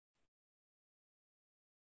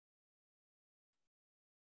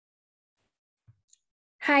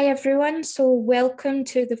Hi everyone, so welcome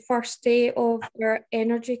to the first day of our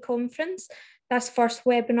energy conference. This first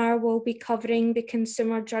webinar will be covering the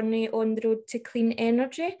consumer journey on the road to clean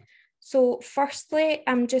energy. So firstly,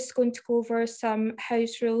 I'm just going to go over some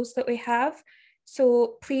house rules that we have.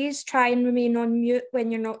 So please try and remain on mute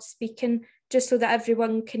when you're not speaking, just so that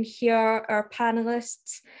everyone can hear our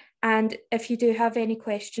panelists. And if you do have any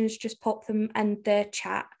questions, just pop them in the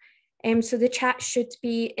chat. So the chat should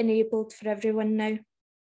be enabled for everyone now.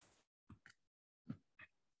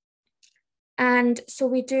 And so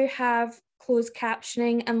we do have closed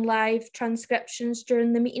captioning and live transcriptions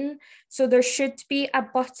during the meeting. So there should be a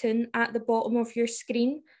button at the bottom of your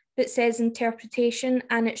screen that says interpretation,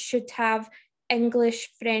 and it should have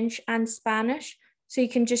English, French, and Spanish. So you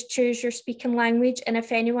can just choose your speaking language. And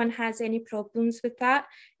if anyone has any problems with that,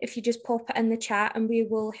 if you just pop it in the chat and we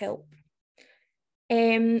will help.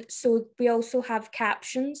 So we also have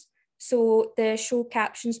captions. So the show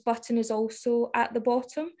captions button is also at the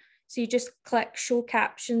bottom. So you just click show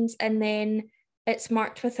captions and then it's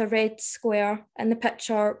marked with a red square in the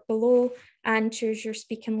picture below and choose your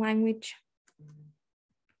speaking language.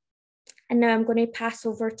 And now I'm going to pass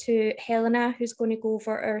over to Helena, who's going to go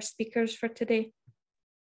over our speakers for today.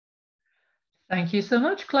 Thank you so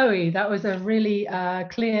much, Chloe. That was a really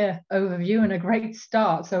clear overview and a great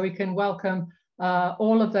start. So we can welcome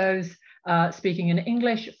all of those speaking in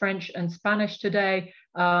English, French, and Spanish today,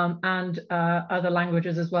 and other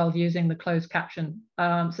languages as well using the closed caption.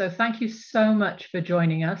 So thank you so much for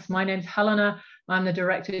joining us. My name's Helena. I'm the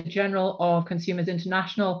Director General of Consumers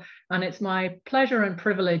International, and it's my pleasure and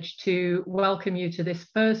privilege to welcome you to this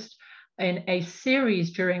first in a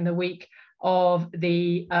series during the week of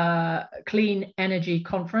the Clean Energy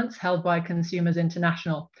Conference held by Consumers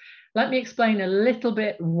International. Let me explain a little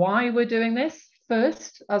bit why we're doing this.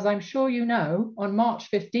 First, as I'm sure you know, on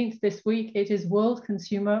March 15th this week, it is World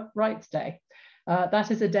Consumer Rights Day.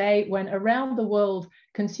 That is a day when around the world,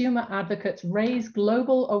 consumer advocates raise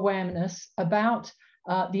global awareness about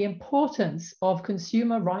the importance of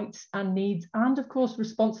consumer rights and needs and, of course,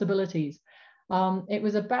 responsibilities. It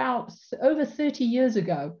was about over 30 years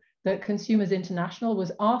ago that Consumers International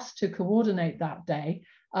was asked to coordinate that day.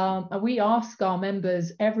 And we ask our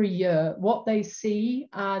members every year what they see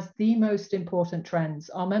as the most important trends.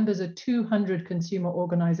 Our members are 200 consumer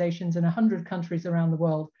organizations in 100 countries around the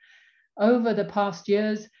world. Over the past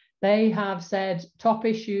years, they have said top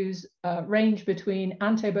issues range between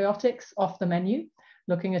antibiotics off the menu,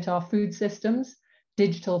 looking at our food systems,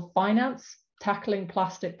 digital finance, tackling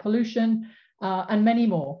plastic pollution, and many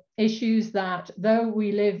more issues that, though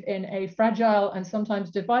we live in a fragile and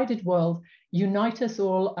sometimes divided world, unite us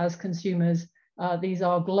all as consumers. These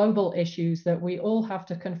are global issues that we all have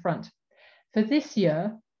to confront. For this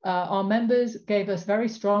year, our members gave us very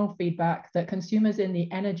strong feedback that consumers in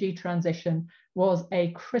the energy transition was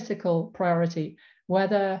a critical priority,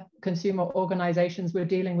 whether consumer organizations were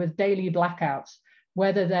dealing with daily blackouts,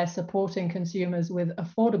 whether they're supporting consumers with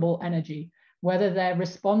affordable energy, whether they're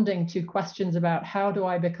responding to questions about how do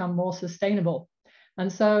I become more sustainable.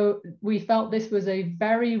 And so we felt this was a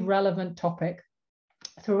very relevant topic.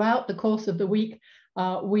 Throughout the course of the week,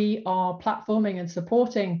 we are platforming and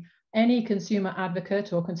supporting any consumer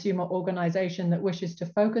advocate or consumer organization that wishes to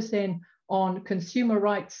focus in on consumer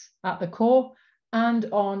rights at the core and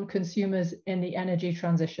on consumers in the energy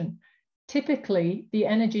transition. Typically, the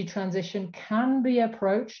energy transition can be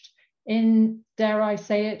approached in, dare I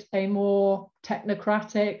say it, a more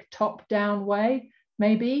technocratic, top-down way,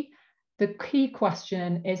 maybe. The key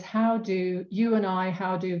question is, how do you and I,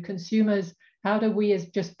 how do consumers, how do we as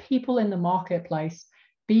just people in the marketplace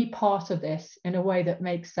be part of this in a way that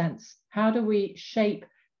makes sense? How do we shape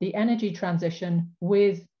the energy transition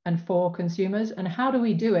with and for consumers? And how do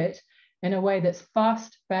we do it in a way that's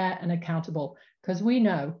fast, fair, and accountable? Because we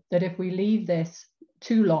know that if we leave this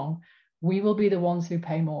too long, we will be the ones who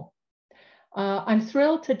pay more. I'm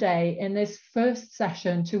thrilled today in this first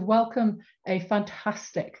session to welcome a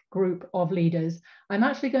fantastic group of leaders. I'm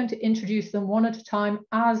actually going to introduce them one at a time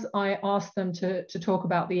as I ask them to talk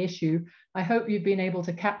about the issue. I hope you've been able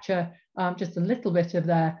to capture just a little bit of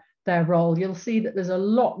their role. You'll see that there's a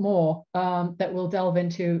lot more that we'll delve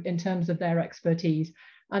into in terms of their expertise.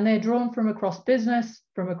 And they're drawn from across business,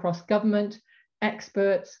 from across government,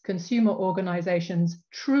 experts, consumer organizations,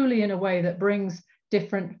 truly in a way that brings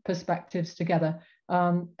different perspectives together.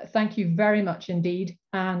 Thank you very much indeed.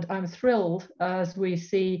 And I'm thrilled as we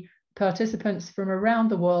see participants from around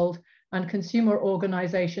the world and consumer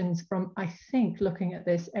organizations from, I think, looking at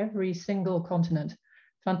this, every single continent.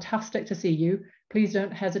 Fantastic to see you. Please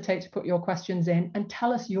don't hesitate to put your questions in and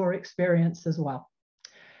tell us your experience as well.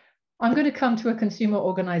 I'm going to come to a consumer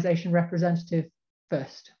organization representative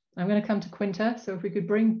first. I'm going to come to Quinta. So if we could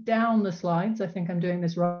bring down the slides, I think I'm doing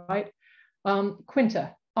this right.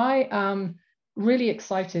 Quinta, I am really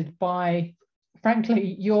excited by,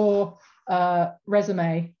 frankly, your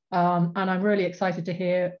resume. And I'm really excited to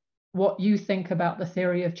hear what you think about the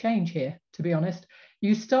theory of change here, to be honest.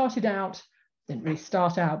 You started out, didn't really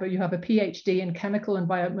start out, but you have a PhD in chemical and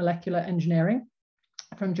biomolecular engineering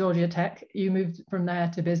from Georgia Tech. You moved from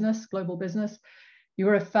there to business, global business. You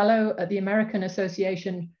were a fellow at the American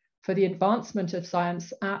Association for the Advancement of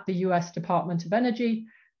Science at the US Department of Energy.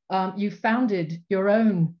 You founded your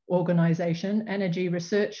own organization, Energy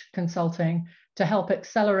Research Consulting, to help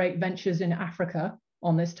accelerate ventures in Africa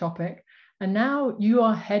on this topic. And now you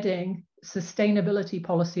are heading sustainability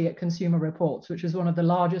policy at Consumer Reports, which is one of the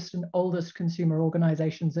largest and oldest consumer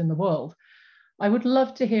organizations in the world. I would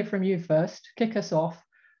love to hear from you first, kick us off.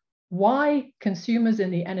 Why consumers in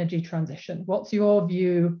the energy transition? What's your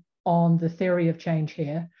view on the theory of change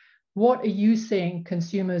here? What are you seeing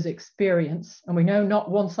consumers experience? And we know not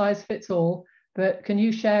one size fits all, but can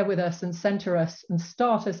you share with us and center us and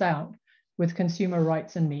start us out with consumer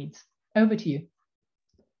rights and needs? Over to you.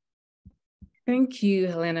 Thank you,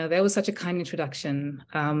 Helena. That was such a kind introduction.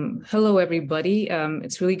 Hello, everybody.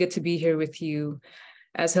 It's really good to be here with you.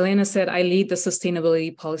 As Helena said, I lead the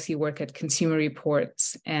sustainability policy work at Consumer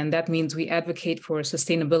Reports, and that means we advocate for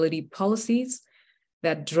sustainability policies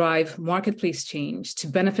that drive marketplace change to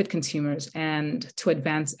benefit consumers and to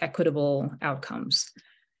advance equitable outcomes.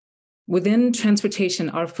 Within transportation,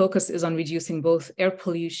 our focus is on reducing both air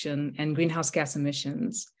pollution and greenhouse gas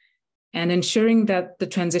emissions, and ensuring that the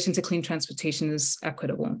transition to clean transportation is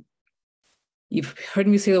equitable. You've heard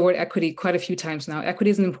me say the word equity quite a few times now.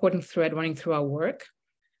 Equity is an important thread running through our work,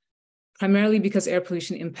 primarily because air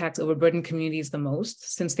pollution impacts overburdened communities the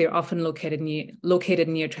most, since they're often located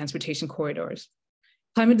near transportation corridors.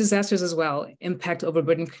 Climate disasters as well impact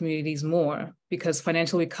overburdened communities more because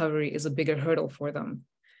financial recovery is a bigger hurdle for them.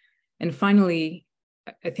 And finally,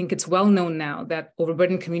 I think it's well known now that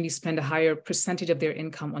overburdened communities spend a higher percentage of their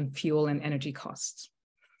income on fuel and energy costs.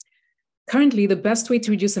 Currently, the best way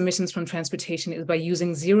to reduce emissions from transportation is by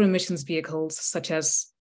using zero emissions vehicles, such as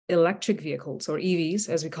electric vehicles, or EVs,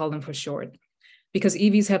 as we call them for short, because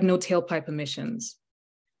EVs have no tailpipe emissions.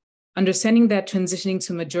 Understanding that transitioning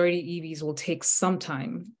to majority EVs will take some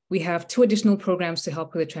time, we have two additional programs to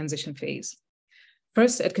help with the transition phase.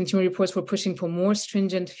 First, at Consumer Reports, we're pushing for more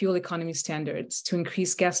stringent fuel economy standards to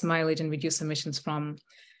increase gas mileage and reduce emissions from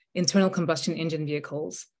internal combustion engine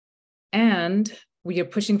vehicles. And we are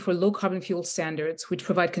pushing for low carbon fuel standards, which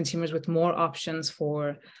provide consumers with more options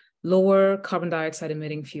for lower carbon dioxide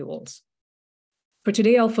emitting fuels. For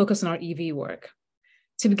today, I'll focus on our EV work.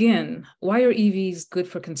 To begin, why are EVs good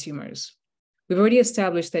for consumers? We've already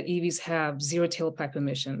established that EVs have zero tailpipe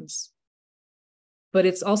emissions. But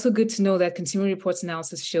it's also good to know that Consumer Reports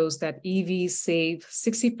analysis shows that EVs save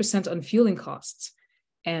 60% on fueling costs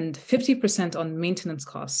and 50% on maintenance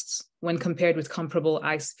costs when compared with comparable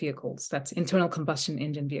ICE vehicles, that's internal combustion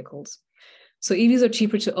engine vehicles. So EVs are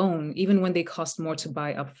cheaper to own, even when they cost more to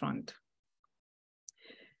buy upfront.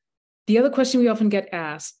 The other question we often get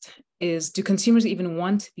asked is, do consumers even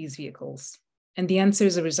want these vehicles? And the answer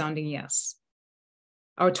is a resounding yes.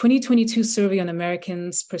 Our 2022 survey on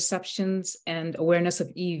Americans' perceptions and awareness of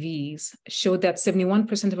EVs showed that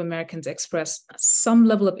 71% of Americans expressed some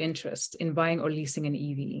level of interest in buying or leasing an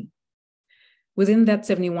EV. Within that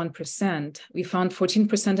 71%, we found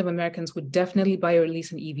 14% of Americans would definitely buy or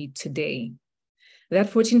lease an EV today. That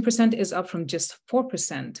 14% is up from just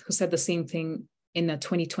 4% who said the same thing in a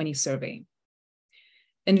 2020 survey.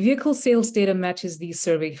 And vehicle sales data matches these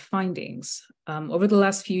survey findings. Over the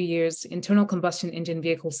last few years, internal combustion engine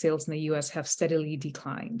vehicle sales in the US have steadily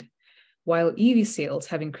declined, while EV sales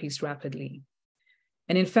have increased rapidly.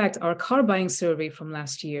 And in fact, our car buying survey from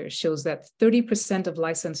last year shows that 30% of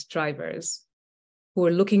licensed drivers who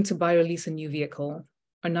are looking to buy or lease a new vehicle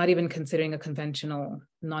are not even considering a conventional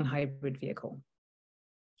non-hybrid vehicle.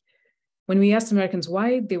 When we asked Americans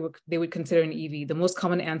why they would consider an EV, the most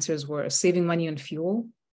common answers were saving money on fuel,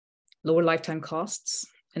 lower lifetime costs,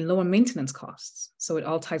 and lower maintenance costs. So it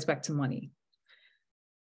all ties back to money.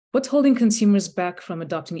 What's holding consumers back from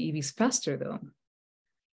adopting EVs faster, though?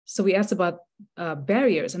 So we asked about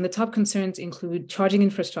barriers, and the top concerns include charging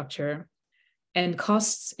infrastructure and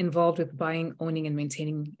costs involved with buying, owning, and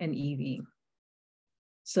maintaining an EV.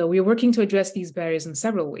 So we're working to address these barriers in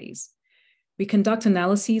several ways. We conduct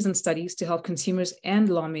analyses and studies to help consumers and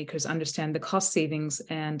lawmakers understand the cost savings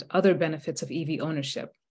and other benefits of EV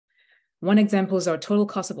ownership. One example is our total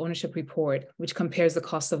cost of ownership report, which compares the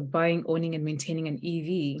cost of buying, owning, and maintaining an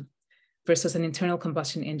EV versus an internal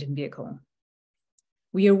combustion engine vehicle.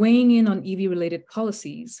 We are weighing in on EV-related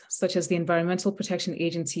policies, such as the Environmental Protection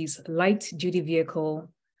Agency's light-duty vehicle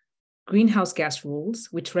greenhouse gas rules,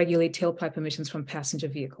 which regulate tailpipe emissions from passenger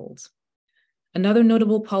vehicles. Another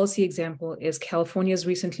notable policy example is California's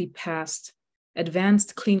recently passed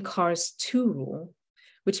Advanced Clean Cars 2 rule,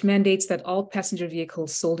 which mandates that all passenger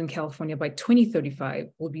vehicles sold in California by 2035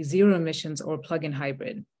 will be zero emissions or plug-in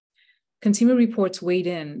hybrid. Consumer Reports weighed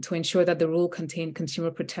in to ensure that the rule contained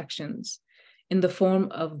consumer protections in the form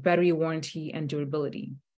of battery warranty and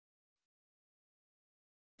durability.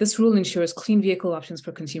 This rule ensures clean vehicle options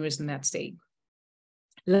for consumers in that state.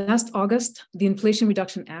 Last August, the Inflation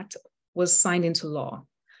Reduction Act was signed into law.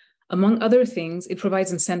 Among other things, it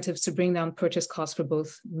provides incentives to bring down purchase costs for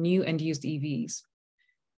both new and used EVs.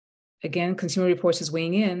 Again, Consumer Reports is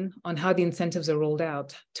weighing in on how the incentives are rolled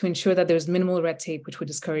out to ensure that there's minimal red tape, which would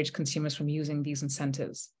discourage consumers from using these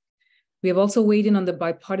incentives. We have also weighed in on the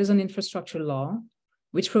bipartisan infrastructure law,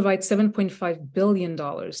 which provides $7.5 billion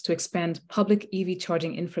to expand public EV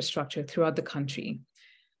charging infrastructure throughout the country,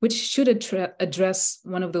 which should address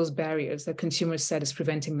one of those barriers that consumers said is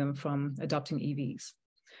preventing them from adopting EVs.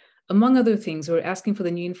 Among other things, we're asking for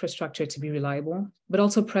the new infrastructure to be reliable, but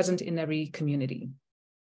also present in every community.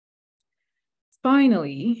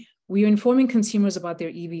 Finally, we are informing consumers about their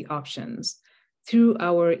EV options through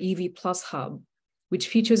our EV Plus Hub, which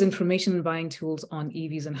features information and buying tools on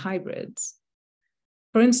EVs and hybrids.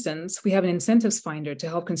 For instance, we have an incentives finder to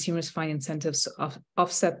help consumers find incentives to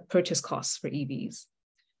offset purchase costs for EVs.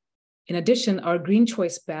 In addition, our Green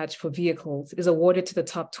Choice badge for vehicles is awarded to the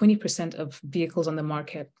top 20% of vehicles on the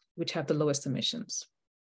market which have the lowest emissions.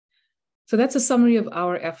 So that's a summary of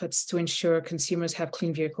our efforts to ensure consumers have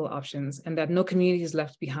clean vehicle options and that no community is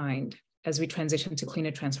left behind as we transition to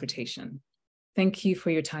cleaner transportation. Thank you for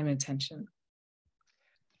your time and attention.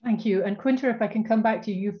 Thank you. And Quinta, if I can come back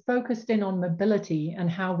to you, focused in on mobility and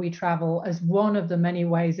how we travel as one of the many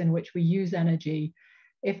ways in which we use energy.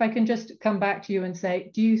 If I can just come back to you and say,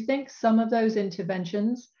 do you think some of those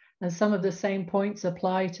interventions and some of the same points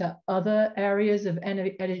apply to other areas of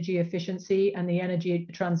energy efficiency and the energy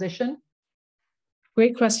transition?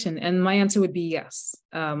 Great question. And my answer would be yes.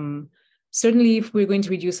 Certainly, if we're going to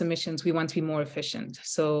reduce emissions, we want to be more efficient.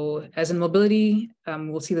 So as in mobility,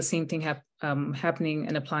 we'll see the same thing happening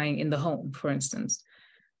and applying in the home, for instance.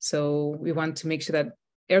 So we want to make sure that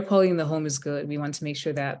air quality in the home is good. We want to make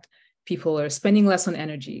sure that people are spending less on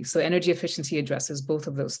energy. So energy efficiency addresses both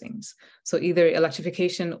of those things. So either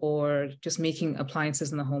electrification or just making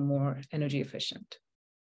appliances in the home more energy efficient.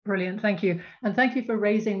 Brilliant, thank you. And thank you for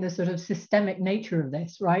raising the sort of systemic nature of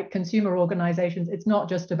this, right? Consumer organizations, it's not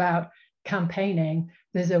just about campaigning.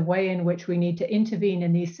 There's a way in which we need to intervene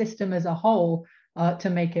in the system as a whole to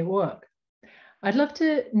make it work. I'd love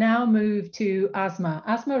to now move to Asma.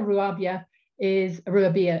 Asma Rouabhia is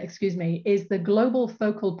the global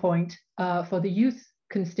focal point for the youth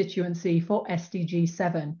constituency for SDG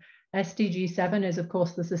 7. SDG 7 is, of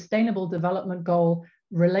course, the Sustainable Development Goal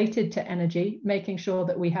related to energy, making sure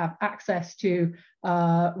that we have access to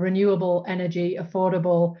renewable energy,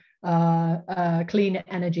 affordable, clean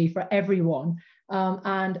energy for everyone.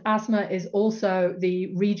 And Asma is also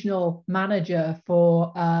the regional manager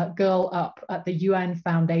for Girl Up at the UN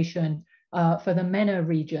Foundation for the MENA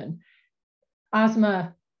region.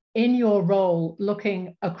 Asma, in your role,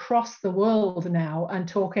 looking across the world now and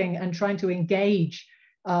talking and trying to engage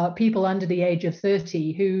people under the age of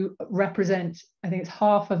 30 who represent, I think it's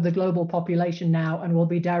half of the global population now and will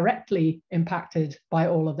be directly impacted by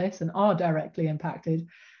all of this and are directly impacted.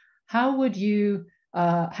 How would you,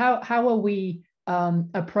 how are we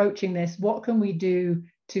approaching this? What can we do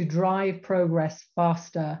to drive progress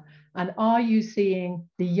faster? And are you seeing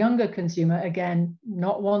the younger consumer, again,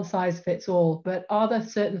 not one size fits all, but are there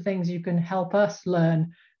certain things you can help us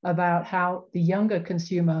learn about how the younger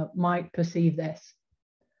consumer might perceive this?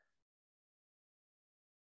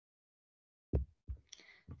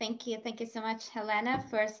 Thank you so much, Helena.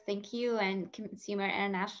 First, thank you and Consumer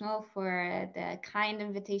International for the kind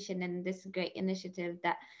invitation and this great initiative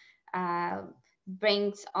that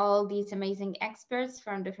brings all these amazing experts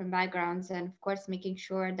from different backgrounds, and of course making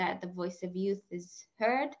sure that the voice of youth is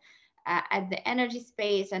heard at the energy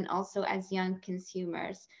space and also as young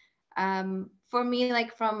consumers. For me,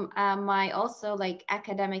 like from my also like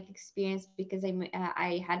academic experience, because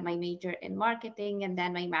I had my major in marketing and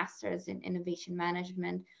then my master's in innovation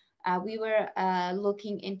management, we were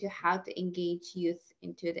looking into how to engage youth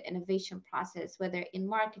into the innovation process, whether in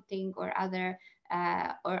marketing or other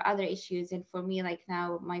issues. And for me, like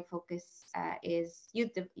now, my focus is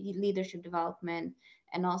youth leadership development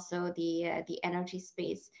and also the energy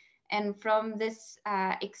space. And from this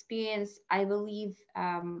experience, I believe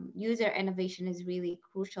user innovation is really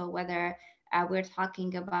crucial, whether we're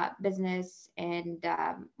talking about business and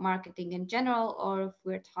marketing in general, or if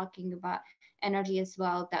we're talking about energy as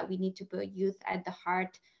well, that we need to put youth at the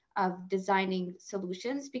heart of designing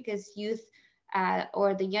solutions, because youth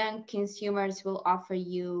or the young consumers will offer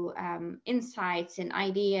you insights and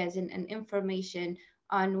ideas and information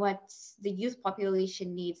on what the youth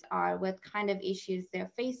population needs are, what kind of issues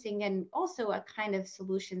they're facing, and also what kind of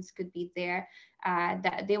solutions could be there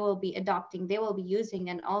that they will be adopting, they will be using,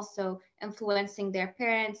 and also influencing their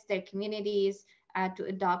parents, their communities to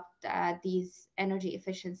adopt these energy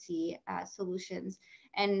efficiency solutions.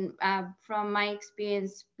 And from my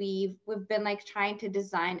experience, we've been like trying to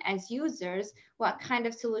design as users what kind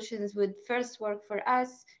of solutions would first work for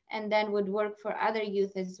us and then would work for other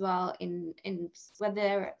youth as well, in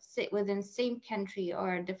whether within same country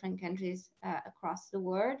or different countries across the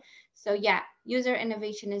world. So yeah, user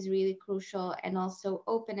innovation is really crucial, and also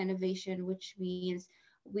open innovation, which means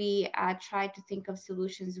we try to think of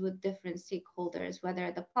solutions with different stakeholders,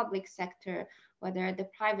 whether the public sector, whether the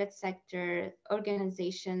private sector,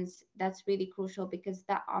 organizations. That's really crucial because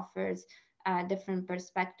that offers different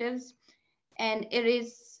perspectives. And it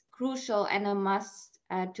is crucial and a must,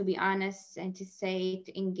 to be honest, and to say,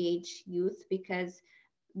 to engage youth, because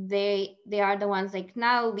they are the ones like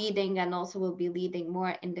now leading and also will be leading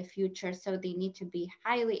more in the future. So they need to be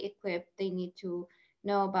highly equipped. They need to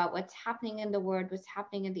know about what's happening in the world, what's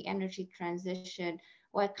happening in the energy transition,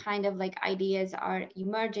 what kind of like ideas are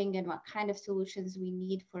emerging, and what kind of solutions we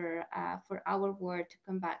need for our world to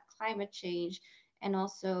combat climate change, and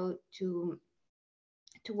also to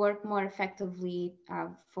work more effectively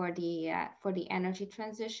for the energy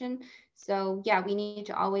transition. So yeah, we need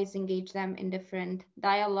to always engage them in different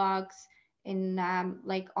dialogues, in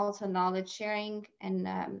like also knowledge sharing, and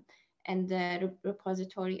the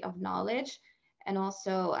repository of knowledge, and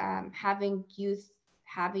also having youth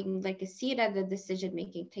having like a seat at the decision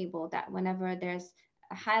making table, that whenever there's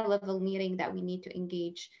a high level meeting, that we need to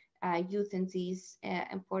engage youth in these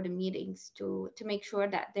important meetings to make sure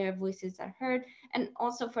that their voices are heard. And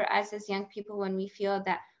also for us as young people, when we feel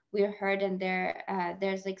that we're heard and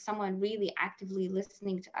there's like someone really actively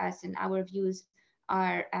listening to us and our views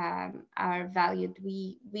are valued,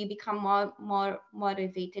 we become more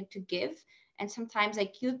motivated to give. And sometimes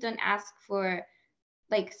like youth don't ask for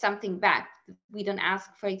like something back. We don't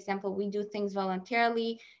ask, for example, we do things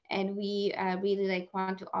voluntarily, and we really like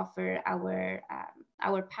want to offer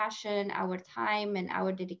our passion, our time, and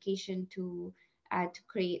our dedication to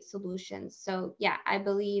create solutions. So yeah, I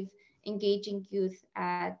believe engaging youth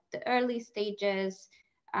at the early stages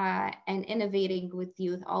and innovating with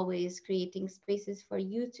youth, always creating spaces for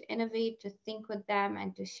youth to innovate, to think with them,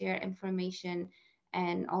 and to share information,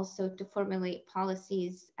 and also to formulate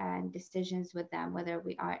policies and decisions with them, whether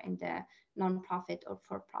we are in the nonprofit or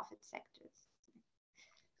for-profit sectors.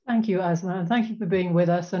 Thank you, Asma, and thank you for being with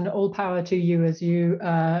us, and all power to you as you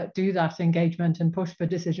do that engagement and push for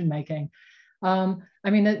decision making. I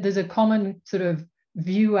mean, there's a common sort of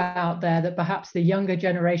view out there that perhaps the younger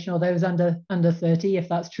generation, or those under 30, if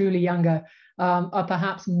that's truly younger, are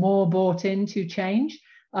perhaps more bought into change.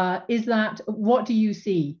 Is that, what do you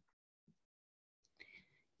see?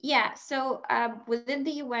 Yeah, so within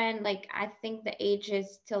the UN, like I think the age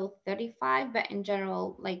is still 35, but in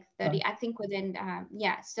general, like 30, I think within,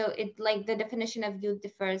 yeah, so it like the definition of youth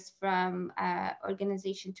differs from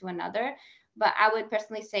organization to another. But I would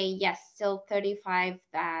personally say, yes, still 35,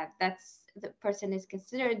 that's the person is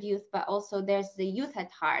considered youth, but also there's the youth at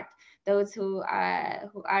heart, those who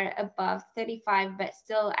are above 35, but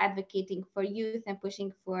still advocating for youth and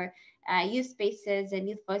pushing for youth spaces and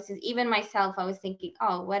youth voices. Even myself, I was thinking,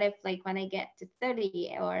 oh, what if like when I get to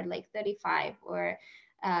 30 or like 35 or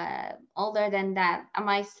older than that, am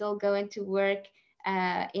I still going to work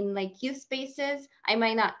in like youth spaces? I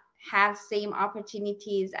might not have same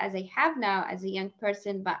opportunities as I have now as a young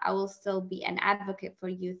person, but I will still be an advocate for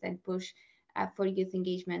youth and push for youth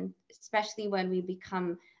engagement, especially when we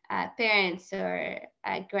become parents or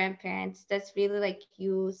grandparents. That's really like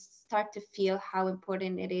you start to feel how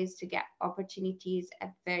important it is to get opportunities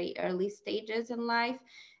at very early stages in life,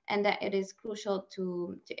 and that it is crucial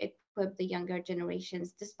to equip the younger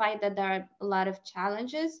generations, despite that there are a lot of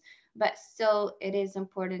challenges. But still, it is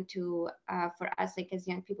important to for us, like as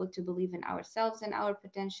young people, to believe in ourselves and our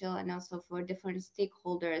potential, and also for different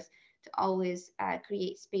stakeholders to always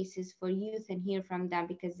create spaces for youth and hear from them,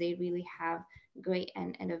 because they really have great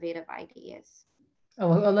and innovative ideas. Oh,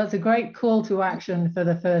 well, that's a great call to action for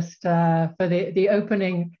the first for the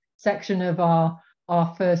opening section of our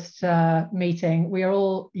our first meeting. We are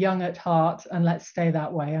all young at heart, and let's stay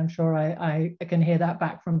that way. I'm sure I can hear that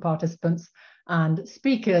back from participants and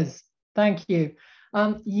speakers. Thank you.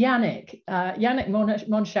 Yannick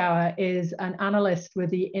Monschauer is an analyst with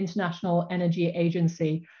the International Energy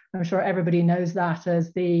Agency. I'm sure everybody knows that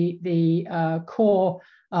as the core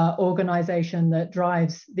organization that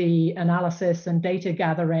drives the analysis and data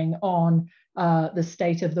gathering on the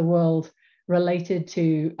state of the world related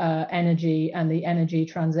to energy and the energy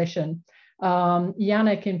transition.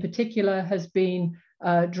 Yannick in particular has been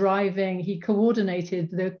he coordinated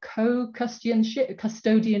the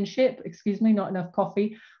custodianship, excuse me, not enough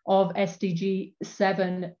coffee, of SDG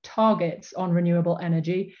 7 targets on renewable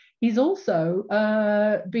energy. He's also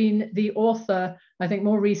been the author, I think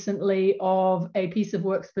more recently, of a piece of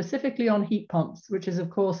work specifically on heat pumps, which is of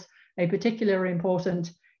course a particularly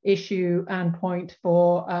important issue and point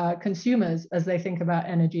for consumers as they think about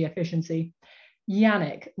energy efficiency.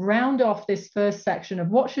 Yannick, round off this first section of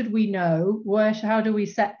what should we know, how do we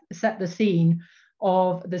set the scene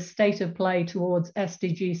of the state of play towards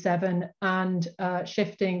SDG 7 and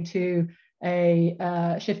shifting through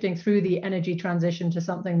the energy transition to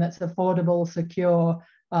something that's affordable, secure,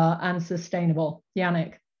 and sustainable.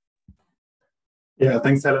 Yannick. Yeah,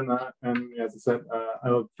 thanks, Helena. And as I said,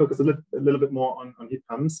 I'll focus a little bit more on heat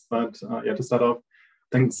pumps, but yeah, to start off,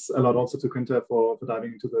 thanks a lot also to Quinta for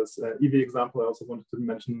diving into this EV example. I also wanted to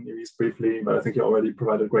mention EVs briefly, but I think you already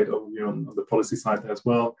provided a great overview on the policy side there as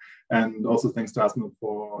well. And also thanks to Asma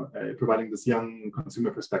for providing this young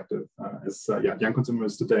consumer perspective. Young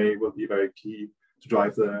consumers today will be very key to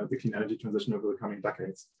drive the clean energy transition over the coming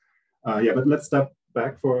decades. But let's step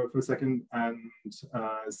back for a second and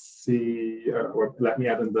let me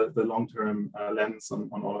add in the long-term lens on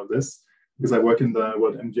all of this. Because I work in the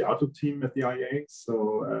World Energy Outlook team at the IEA,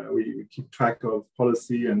 so we keep track of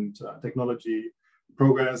policy and technology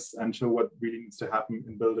progress and show what really needs to happen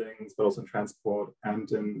in buildings, but also in transport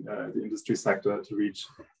and in the industry sector to reach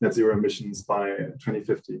net zero emissions by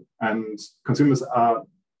 2050. And consumers are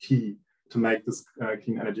key to make this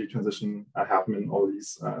clean energy transition happen in all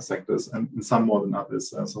these sectors, and in some more than others.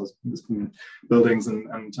 So it's buildings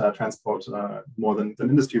and transport more than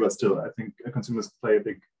industry, but still, I think consumers play a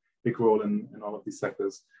big role in all of these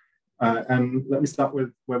sectors. And let me start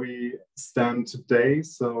with where we stand today.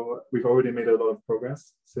 So we've already made a lot of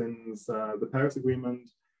progress since the Paris Agreement,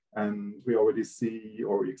 and we already see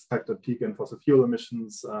or we expect a peak in fossil fuel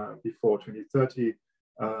emissions before 2030,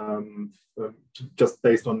 just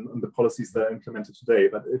based on the policies that are implemented today.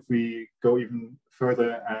 But if we go even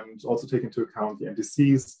further and also take into account the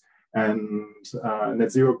NDCs and net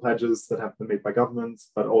zero pledges that have been made by governments,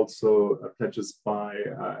 but also pledges by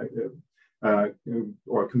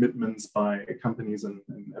or commitments by companies in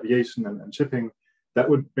aviation and shipping, that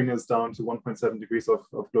would bring us down to 1.7 degrees of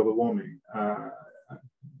global warming.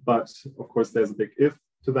 But of course, there's a big if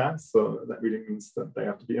to that. So that really means that they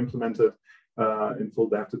have to be implemented in full.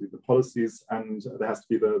 There have to be the policies, and there has to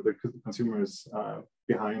be the consumers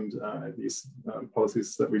behind these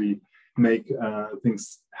policies that really make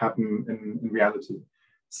things happen in reality.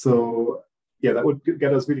 So yeah, that would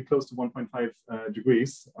get us really close to 1.5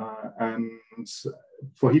 degrees. And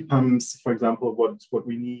for heat pumps, for example, what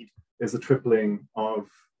we need is a tripling of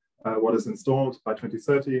what is installed by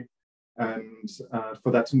 2030. And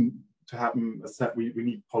for that to happen, as I said, we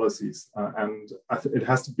need policies. And it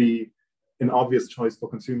has to be an obvious choice for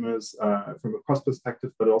consumers from a cost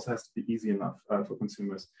perspective, but it also has to be easy enough for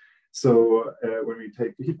consumers. So when we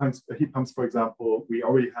take heat pumps, for example, we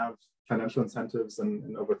already have financial incentives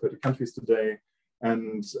in over 30 countries today.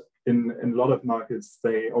 And in a lot of markets,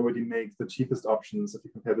 they already make the cheapest options. If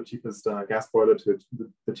you compare the cheapest gas boiler to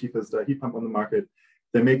the cheapest heat pump on the market,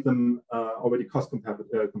 they make them already cost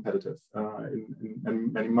competitive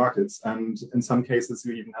in many markets. And in some cases,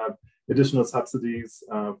 you even have additional subsidies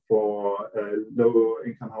for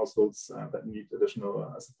low-income households that need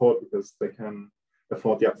additional support because they can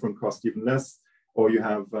afford the upfront cost even less. Or you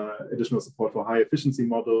have additional support for high efficiency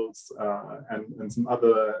models and some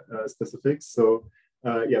other specifics. So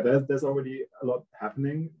yeah, there's already a lot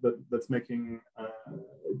happening that's making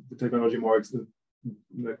the technology more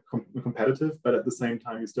competitive, but at the same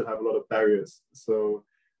time, you still have a lot of barriers. So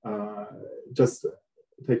just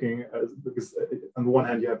taking, because on the one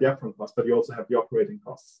hand, you have the upfront cost, but you also have the operating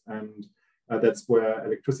costs. And that's where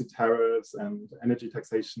electricity tariffs and energy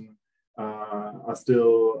taxation are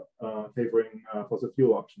still favoring fossil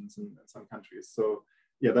fuel options in some countries. So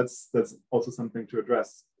yeah, that's also something to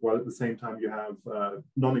address, while at the same time you have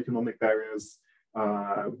non-economic barriers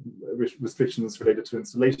restrictions related to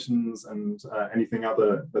installations and anything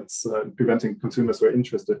other that's preventing consumers who are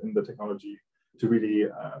interested in the technology to really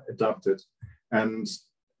adopt it. And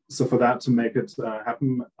so for that to make it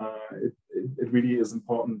happen, it really is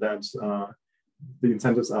important that the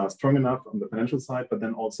incentives are strong enough on the financial side, but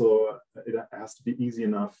then also it has to be easy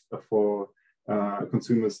enough for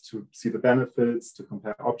consumers to see the benefits, to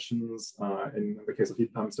compare options, in the case of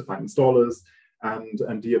heat pumps, to find installers,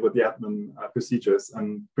 and deal with the admin procedures.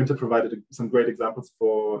 And Quinta provided some great examples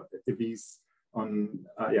for EVs on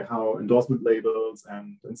how endorsement labels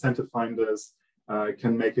and incentive finders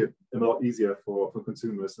can make it a lot easier for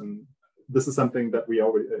consumers. And this is something that we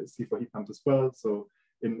already see for heat pumps as well. So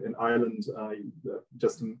in Ireland,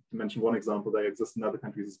 just to mention one example, they exist in other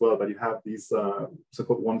countries as well, but you have these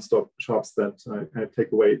so-called one-stop shops that kind of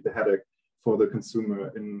take away the headache for the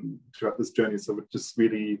consumer throughout this journey. So it's just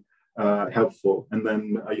really helpful. And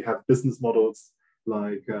then you have business models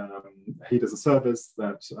like heat as a service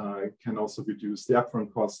that can also reduce the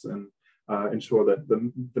upfront cost and ensure that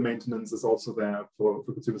the maintenance is also there for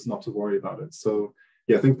consumers not to worry about it. So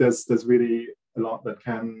yeah, I think there's really a lot that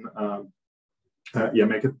can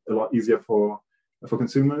make it a lot easier for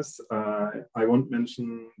consumers. I won't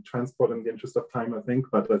mention transport in the interest of time, I think,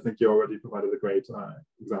 but I think you already provided a great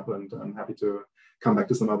example, and I'm happy to come back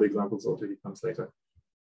to some other examples or to heat pumps later.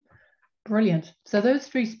 Brilliant. So those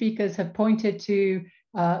three speakers have pointed to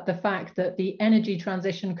the fact that the energy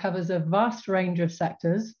transition covers a vast range of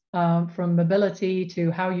sectors, from mobility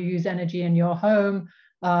to how you use energy in your home.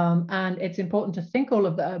 And it's important to think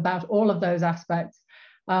about all of those aspects.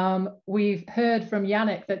 We've heard from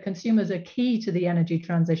Yannick that consumers are key to the energy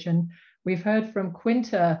transition. We've heard from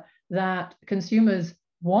Quinta that consumers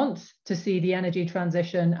want to see the energy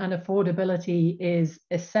transition and affordability is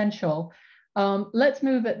essential. Let's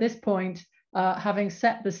move at this point, having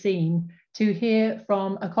set the scene, to hear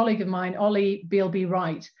from a colleague of mine, Ollie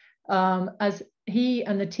Bealby-Wright, as he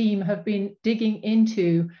and the team have been digging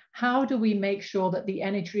into how do we make sure that the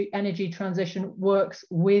energy transition works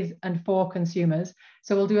with and for consumers.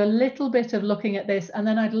 So we'll do a little bit of looking at this, and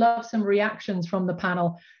then I'd love some reactions from the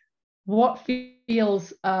panel. What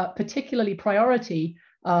feels particularly priority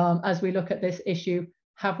as we look at this issue?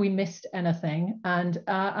 Have we missed anything? And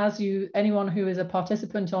anyone who is a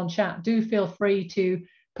participant on chat, do feel free to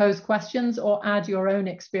pose questions or add your own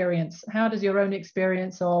experience. How does your own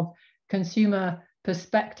experience of consumer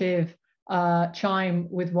perspective chime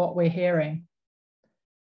with what we're hearing?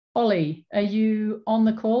 Ollie, are you on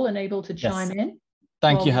the call and able to chime in?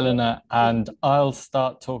 Thank you, Helena. And I'll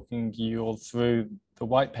start talking you all through the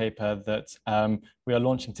white paper that we are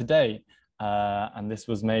launching today. And this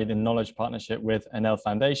was made in knowledge partnership with Enel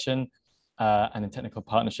Foundation and in technical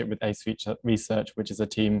partnership with ACE Research, which is a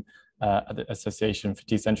team at the Association for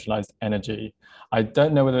Decentralized Energy. I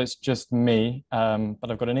don't know whether it's just me, but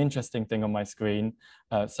I've got an interesting thing on my screen.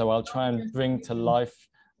 So I'll try and bring to life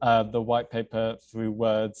the white paper through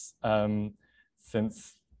words,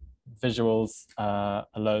 since visuals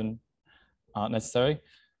alone aren't necessary.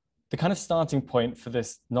 The kind of starting point for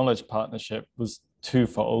this knowledge partnership was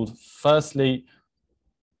twofold. Firstly,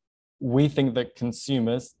 we think that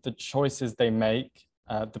consumers, the choices they make,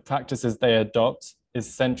 the practices they adopt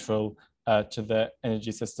is central to the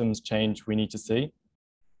energy systems change we need to see.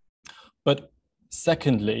 But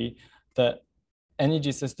secondly, that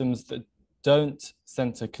energy systems that don't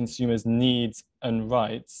center consumers' needs and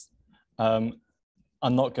rights are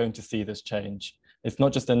not going to see this change. It's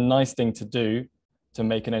not just a nice thing to do to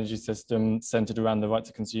make an energy system centered around the rights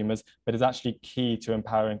of consumers, but it's actually key to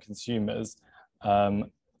empowering consumers to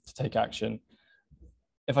take action.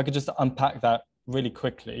 If I could just unpack that really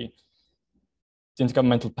quickly, the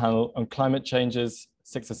Intergovernmental Panel on Climate Change's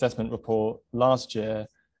sixth assessment report last year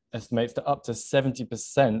estimates that up to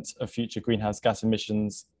 70% of future greenhouse gas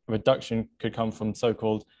emissions reduction could come from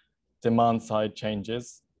so-called demand-side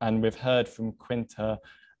changes. And we've heard from Quinta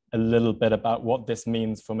a little bit about what this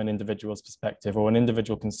means from an individual's perspective, or an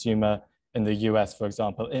individual consumer in the US, for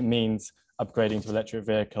example. It means upgrading to an electric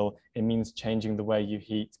vehicle. It means changing the way you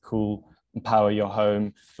heat, cool, and power your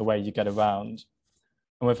home, the way you get around.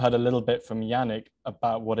 And we've heard a little bit from Yannick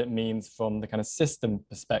about what it means from the kind of system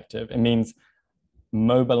perspective. It means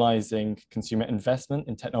mobilizing consumer investment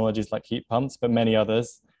in technologies like heat pumps, but many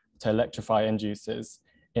others, to electrify end uses.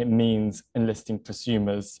 It means enlisting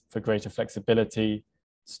prosumers for greater flexibility,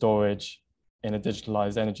 storage in a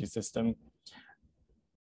digitalized energy system.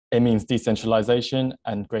 It means decentralization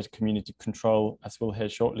and greater community control, as we'll hear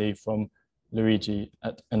shortly from Luigi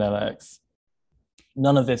at Enel.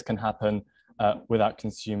 None of this can happen without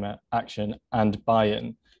consumer action and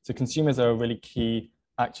buy-in. So consumers are a really key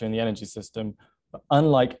actor in the energy system. But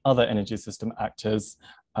unlike other energy system actors,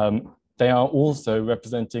 they are also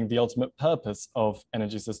representing the ultimate purpose of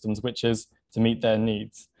energy systems, which is to meet their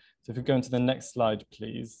needs. So if we go into the next slide,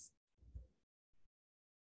 please.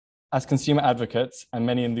 As consumer advocates, and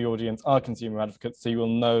many in the audience are consumer advocates, so you will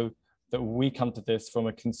know that we come to this from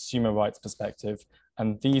a consumer rights perspective.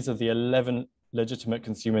 And these are the 11 legitimate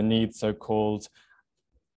consumer needs, so-called,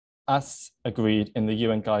 as agreed in the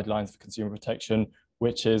UN Guidelines for Consumer Protection,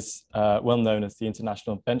 which is well known as the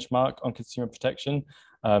international benchmark on consumer protection.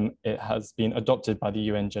 It has been adopted by the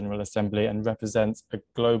UN General Assembly and represents a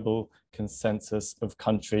global consensus of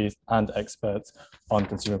countries and experts on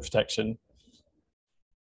consumer protection.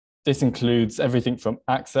 This includes everything from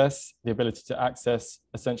access, the ability to access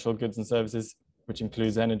essential goods and services, which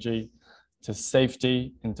includes energy, to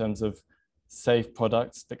safety in terms of safe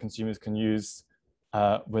products that consumers can use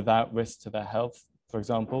without risk to their health, for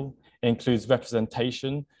example. It includes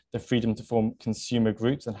representation, the freedom to form consumer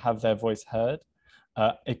groups and have their voice heard.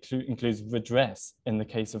 It includes redress in the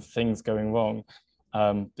case of things going wrong,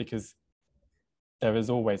 because there is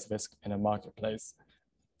always risk in a marketplace.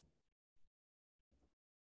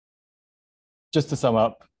 Just to sum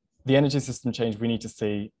up, the energy system change we need to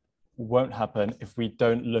see won't happen if we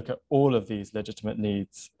don't look at all of these legitimate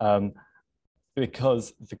needs,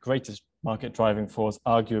 because the greatest market driving force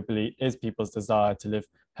arguably is people's desire to live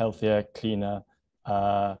healthier, cleaner,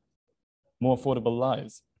 more affordable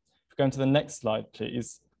lives. If we go into the next slide,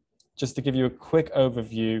 please, just to give you a quick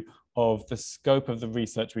overview of the scope of the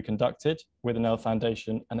research we conducted with Enel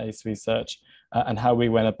Foundation and ACE Research, and how we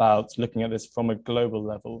went about looking at this from a global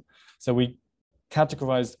level. So we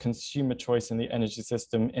categorized consumer choice in the energy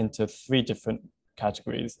system into 3 different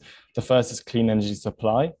categories. The first is clean energy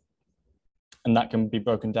supply, and that can be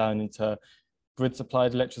broken down into grid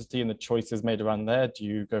supplied electricity and the choices made around there. Do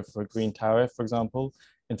you go for a green tariff, for example,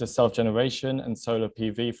 into self-generation and solar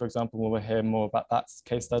PV, for example, we'll hear more about that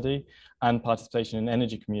case study, and participation in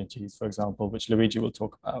energy communities, for example, which Luigi will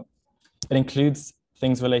talk about. It includes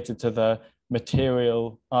things related to the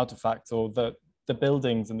material artifacts or the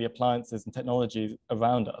buildings and the appliances and technologies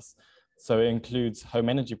around us. So it includes home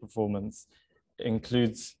energy performance, it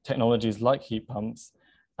includes technologies like heat pumps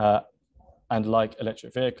and like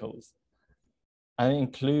electric vehicles. And it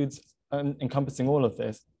includes, encompassing all of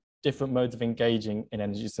this, different modes of engaging in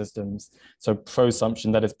energy systems. So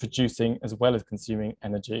prosumption, that is producing as well as consuming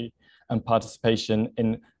energy, and participation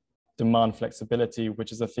in demand flexibility,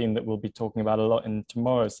 which is a theme that we'll be talking about a lot in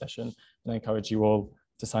tomorrow's session. And I encourage you all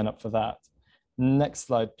to sign up for that. Next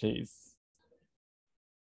slide, please.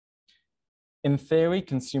 In theory,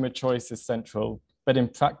 consumer choice is central, but in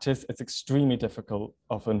practice, it's extremely difficult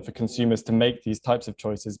often for consumers to make these types of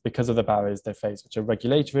choices because of the barriers they face, which are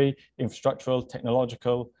regulatory, infrastructural,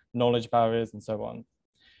 technological, knowledge barriers, and so on.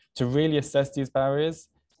 To really assess these barriers,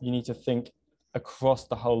 you need to think across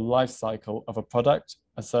the whole life cycle of a product,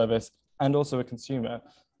 a service, and also a consumer.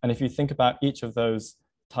 And if you think about each of those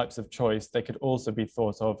types of choice, they could also be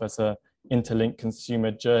thought of as an interlinked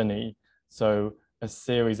consumer journey. So a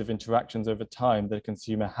series of interactions over time that a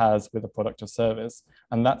consumer has with a product or service.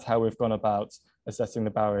 And that's how we've gone about assessing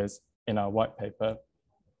the barriers in our white paper.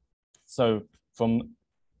 So from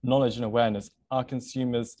knowledge and awareness, are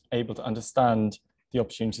consumers able to understand the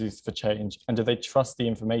opportunities for change? And do they trust the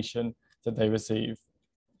information that they receive?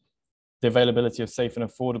 The availability of safe and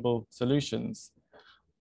affordable solutions.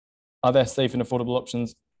 Are there safe and affordable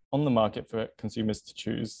options on the market for consumers to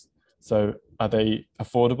choose? So are they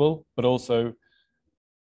affordable, but also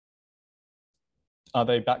are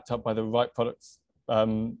they backed up by the right products,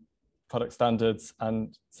 product standards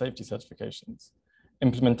and safety certifications?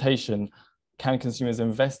 Implementation, can consumers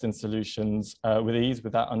invest in solutions with ease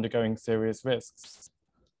without undergoing serious risks?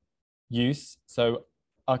 Use, so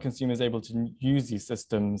are consumers able to use these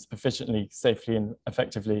systems efficiently, safely and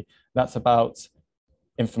effectively? That's about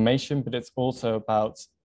information, but it's also about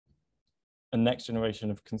a next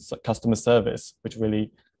generation of customer service, which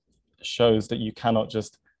really shows that you cannot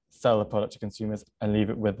just sell a product to consumers and leave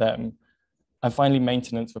it with them. And finally,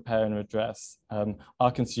 maintenance, repair and redress.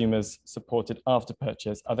 Are consumers supported after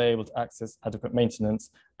purchase? Are they able to access adequate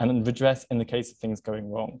maintenance and redress in the case of things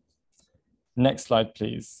going wrong? Next slide,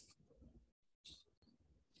 please.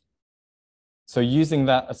 So using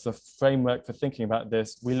that as a framework for thinking about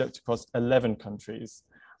this, we looked across 11 countries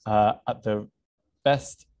at the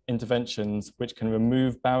best interventions which can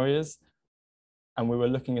remove barriers. And we were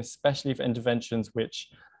looking especially for interventions which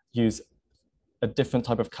use a different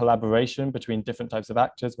type of collaboration between different types of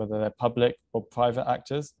actors, whether they're public or private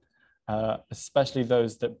actors, especially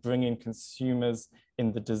those that bring in consumers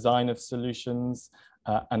in the design of solutions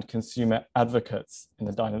and consumer advocates in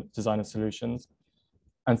the design of solutions.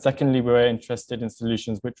 And secondly, we're interested in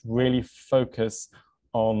solutions which really focus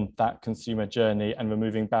on that consumer journey and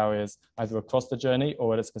removing barriers either across the journey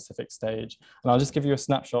or at a specific stage. And I'll just give you a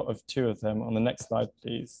snapshot of two of them on the next slide,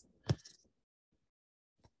 please.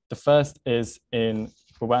 The first is in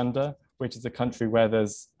Rwanda, which is a country where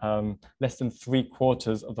there's less than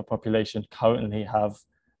 3/4 of the population currently have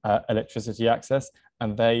electricity access,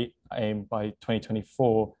 and they aim by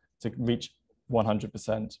 2024 to reach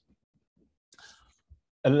 100%.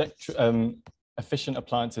 Efficient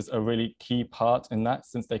appliances are a really key part in that,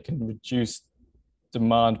 since they can reduce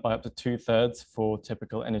demand by up to 2/3 for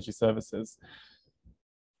typical energy services.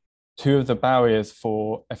 Two of the barriers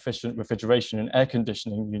for efficient refrigeration and air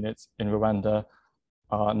conditioning units in Rwanda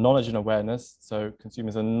are knowledge and awareness. So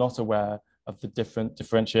consumers are not aware of the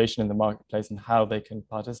differentiation in the marketplace and how they can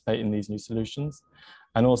participate in these new solutions,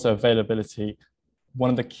 and also availability.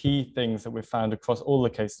 One of the key things that we've found across all the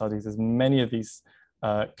case studies is many of these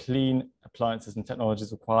clean appliances and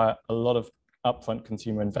technologies require a lot of upfront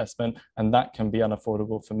consumer investment, and that can be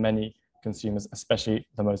unaffordable for many consumers, especially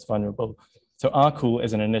the most vulnerable. So Our Cool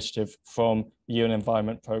is an initiative from the UN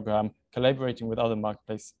Environment Programme, collaborating with other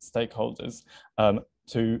marketplace stakeholders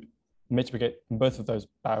to mitigate both of those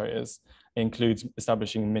barriers. It includes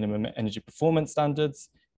establishing minimum energy performance standards,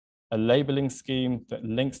 a labeling scheme that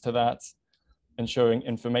links to that, ensuring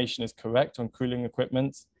information is correct on cooling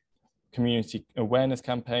equipment, community awareness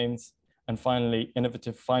campaigns, and finally,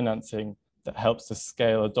 innovative financing that helps to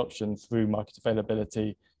scale adoption through market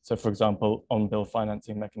availability. So for example, on-bill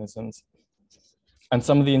financing mechanisms. And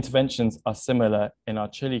some of the interventions are similar in our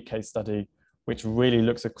Chile case study, which really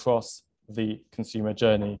looks across the consumer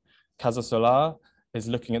journey. Casa Solar is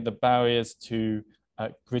looking at the barriers to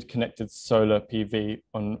grid-connected solar PV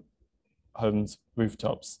on homes'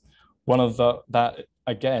 rooftops. One of that,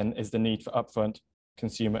 again, is the need for upfront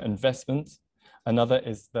consumer investment. Another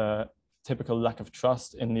is the typical lack of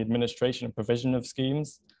trust in the administration and provision of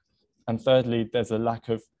schemes. And thirdly, there's a lack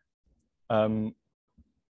of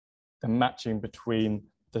the matching between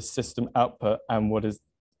the system output and what is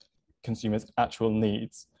consumers' actual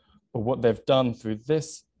needs. But what they've done through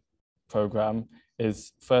this program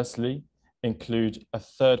is firstly include a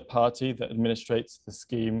third party that administrates the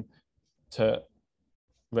scheme to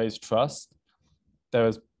raise trust. There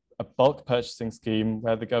is a bulk purchasing scheme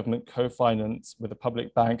where the government co-finance with a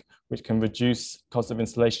public bank, which can reduce cost of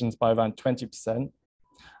installations by around 20%.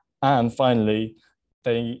 And finally,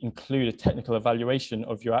 they include a technical evaluation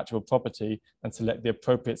of your actual property and select the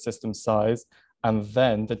appropriate system size. And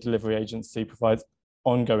then the delivery agency provides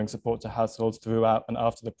ongoing support to households throughout and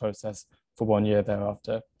after the process for 1 year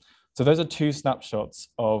thereafter. So those are two snapshots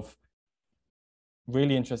of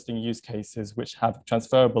really interesting use cases which have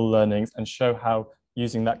transferable learnings and show how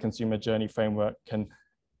using that consumer journey framework can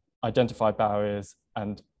identify barriers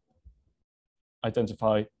and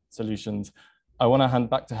identify solutions. I want to hand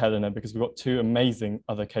back to Helena because we've got two amazing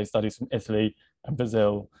other case studies from Italy and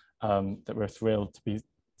Brazil that we're thrilled to be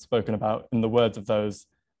spoken about in the words of those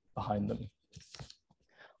behind them.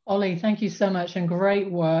 Ollie, thank you so much and great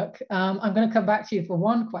work. I'm going to come back to you for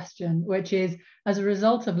one question, which is, as a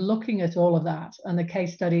result of looking at all of that and the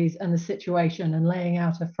case studies and the situation and laying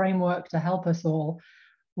out a framework to help us all,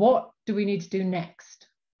 what do we need to do next?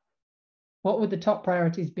 What would the top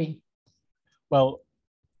priorities be? Well,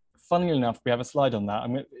 funnily enough, we have a slide on that.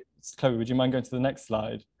 Chloe, would you mind going to the next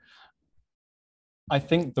slide? I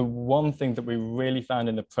think the one thing that we really found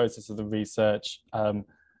in the process of the research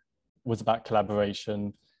was about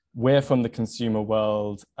collaboration. We're from the consumer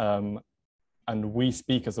world and we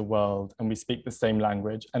speak as a world and we speak the same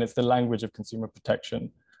language, and it's the language of consumer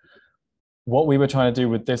protection. What we were trying to do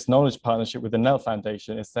with this knowledge partnership with the Enel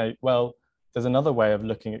Foundation is say, well, there's another way of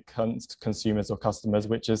looking at consumers or customers,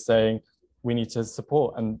 which is saying we need to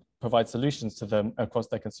support and provide solutions to them across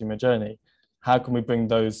their consumer journey. How can we bring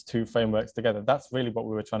those two frameworks together? That's really what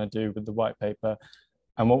we were trying to do with the white paper.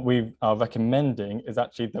 And what we are recommending is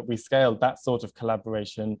actually that we scale that sort of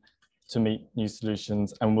collaboration to meet new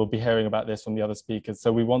solutions. And we'll be hearing about this from the other speakers.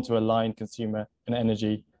 So we want to align consumer and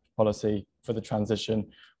energy policy for the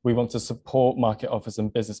transition. We want to support market offers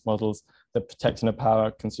and business models that protect and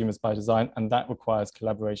empower consumers by design. And that requires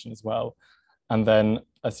collaboration as well. And then,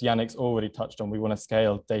 as Yannick's already touched on, we want to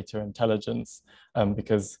scale data intelligence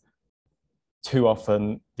because too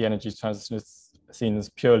often the energy transition is seen as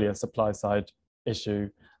purely a supply side issue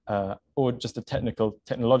or just a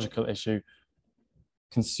technological issue.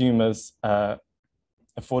 Consumers'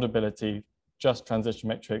 affordability, just transition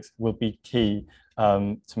metrics will be key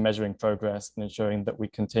to measuring progress and ensuring that we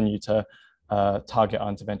continue to target our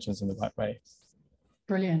interventions in the right way.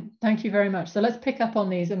 Brilliant. Thank you very much. So let's pick up on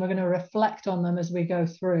these and we're going to reflect on them as we go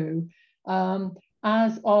through.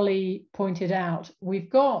 As Ollie pointed out, we've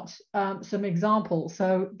got some examples.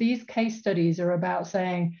 So these case studies are about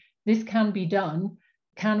saying, this can be done.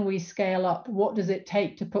 Can we scale up? What does it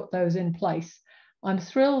take to put those in place? I'm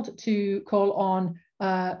thrilled to call on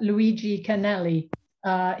Luigi Canelli.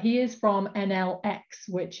 He is from Enel X,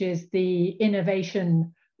 which is the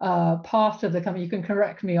innovation part of the company. You can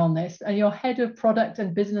correct me on this. And you're head of product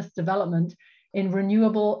and business development in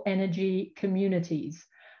renewable energy communities.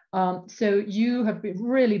 So you have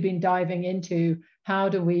really been diving into how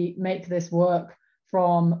do we make this work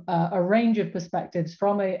from a range of perspectives,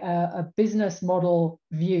 from a business model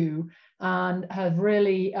view, and have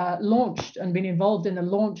really launched and been involved in the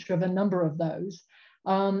launch of a number of those.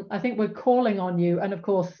 I think we're calling on you, and of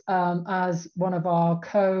course, as one of our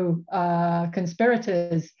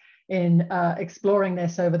co-conspirators in exploring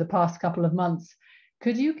this over the past couple of months,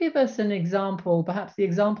 could you give us an example, perhaps the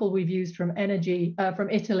example we've used from Italy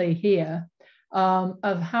here,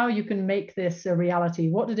 of how you can make this a reality?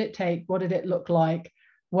 What did it take? What did it look like?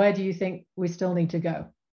 Where do you think we still need to go?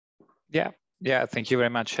 Yeah, thank you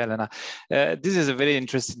very much, Helena. This is a very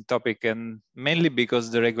interesting topic, and mainly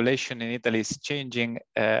because the regulation in Italy is changing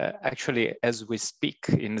actually as we speak,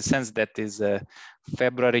 in the sense that is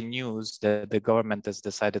February news that the government has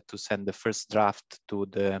decided to send the first draft to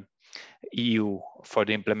the EU for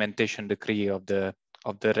the implementation decree of the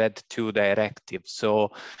RED II directive.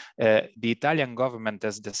 So the Italian government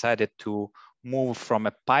has decided to move from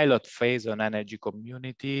a pilot phase on energy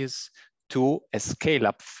communities to a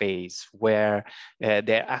scale-up phase where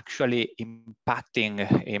they're actually impacting,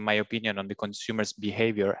 in my opinion, on the consumer's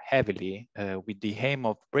behavior heavily, with the aim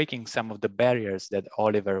of breaking some of the barriers that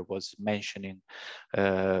Oliver was mentioning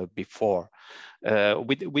before,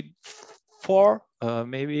 with four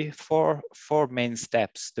main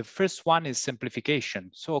steps. The first one is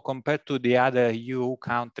simplification. So compared to the other EU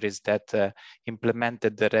countries that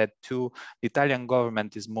implemented the RED II, the Italian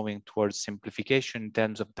government is moving towards simplification in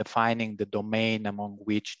terms of defining the domain among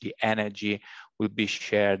which the energy will be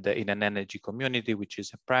shared in an energy community, which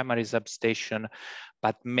is a primary substation,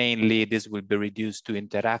 but mainly this will be reduced to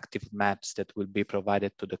interactive maps that will be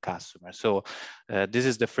provided to the customer. So this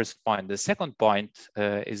is the first point. The second point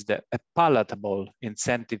is a palatable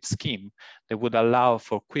incentive scheme that would allow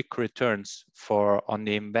for quick returns on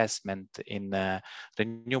the investment in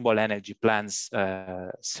renewable energy plants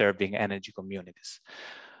serving energy communities.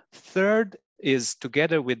 Third is,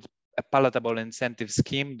 together with a palatable incentive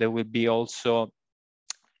scheme, there will be also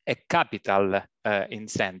a capital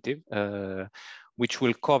incentive, which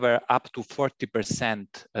will cover up to 40%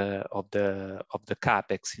 of the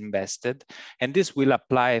capex invested, and this will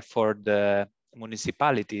apply for the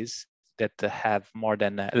municipalities that have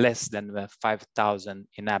less than 5,000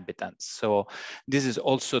 inhabitants. So this is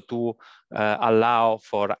also to allow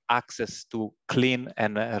for access to clean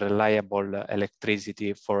and reliable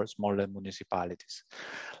electricity for smaller municipalities.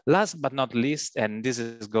 Last but not least, and this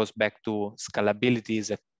goes back to scalability,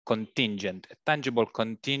 is a tangible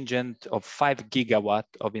contingent of 5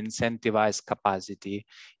 gigawatt of incentivized capacity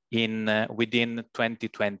within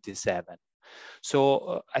 2027.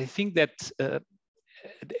 So I think that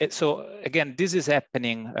so again, this is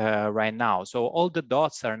happening right now. So all the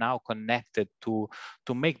dots are now connected to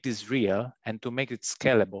make this real and to make it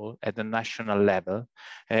scalable at the national level,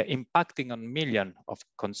 impacting on millions of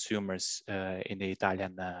consumers in the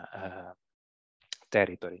Italian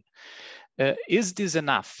territory. Is this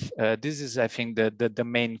enough? This is, I think, the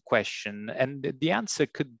main question. And the answer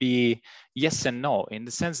could be yes and no, in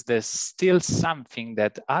the sense there's still something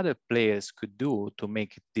that other players could do to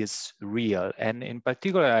make this real. And in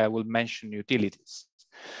particular, I will mention utilities.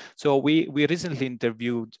 So we recently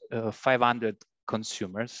interviewed 500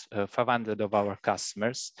 consumers, 500 of our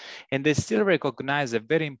customers, and they still recognize a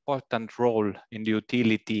very important role in the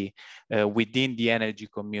utility within the energy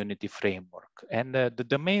community framework. And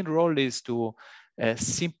the main role is to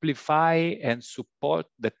simplify and support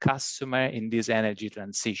the customer in this energy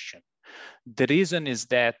transition. The reason is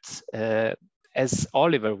that, as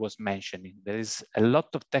Oliver was mentioning, there is a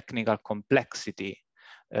lot of technical complexity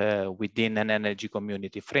within an energy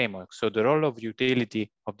community framework. So the role of the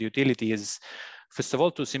utility is, first of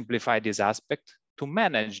all, to simplify this aspect, to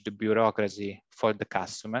manage the bureaucracy for the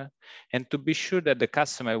customer, and to be sure that the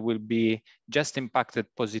customer will be just impacted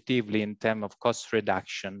positively in terms of cost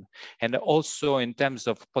reduction, and also in terms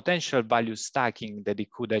of potential value stacking that it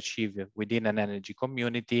could achieve within an energy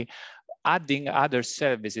community, adding other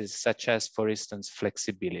services such as, for instance,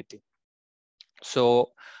 flexibility.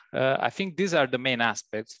 So I think these are the main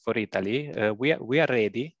aspects for Italy. We are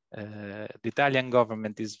ready. the Italian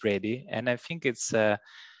government is ready, and I think it's a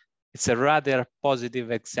rather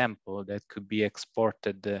positive example that could be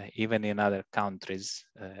exported even in other countries,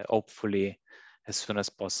 hopefully as soon as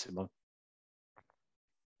possible.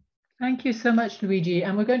 Thank you so much, Luigi.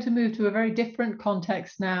 And we're going to move to a very different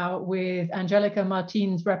context now with Angelica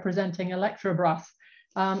Martins representing Eletrobras.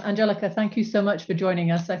 Angelica, thank you so much for joining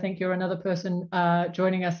us. I think you're another person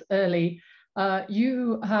joining us early.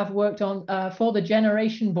 You have worked on for the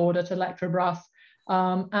generation board at Eletrobras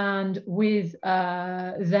and with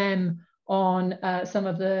them on some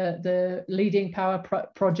of the leading power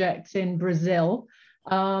projects in Brazil.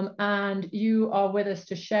 And you are with us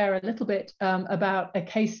to share a little bit about a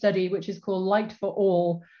case study which is called Light for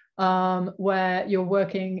All, where you're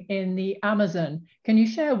working in the Amazon. Can you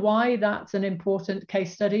share why that's an important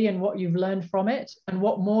case study and what you've learned from it and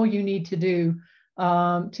what more you need to do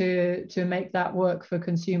to make that work for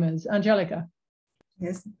consumers? Angelica.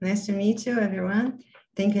 Yes, nice to meet you, everyone.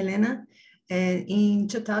 Thank you, Helena. In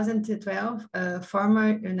 2012,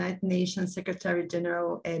 former United Nations Secretary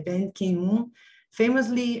General Ban Ki-moon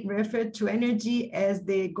famously referred to energy as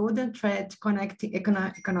the golden thread connecting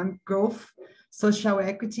economic growth, social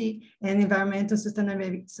equity, and environmental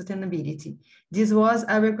sustainability. This was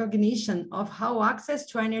a recognition of how access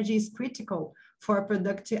to energy is critical for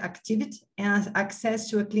productive activity, and access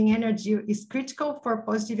to a clean energy is critical for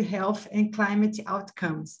positive health and climate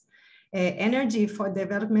outcomes. Energy for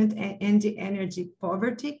development and energy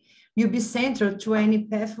poverty will be central to any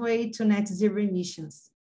pathway to net zero emissions.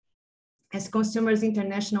 As Consumers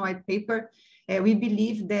International White Paper, we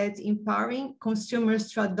believe that empowering consumers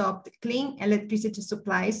to adopt clean electricity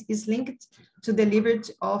supplies is linked to the delivery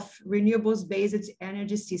of renewables-based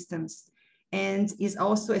energy systems, and is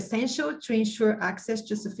also essential to ensure access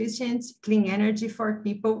to sufficient clean energy for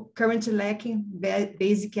people currently lacking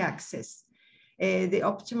basic access. The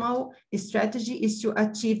optimal strategy is to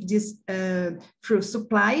achieve this through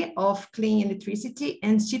supply of clean electricity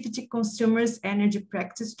and shift consumers' energy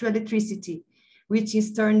practice to electricity, which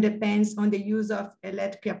in turn depends on the use of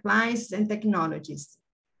electric appliances and technologies.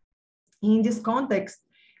 In this context,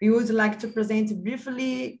 we would like to present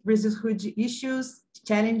briefly Brazil's issues,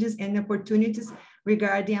 challenges, and opportunities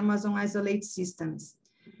regarding Amazon isolate systems.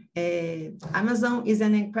 Amazon is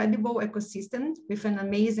an incredible ecosystem with an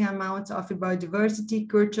amazing amount of biodiversity,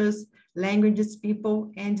 cultures, languages,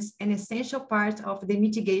 people, and an essential part of the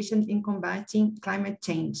mitigation in combating climate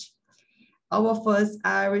change. All of us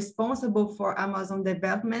are responsible for Amazon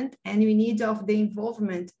development, and we need of the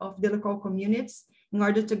involvement of the local communities in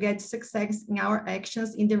order to get success in our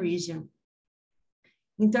actions in the region.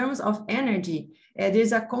 In terms of energy, there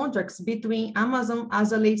is a contract between Amazon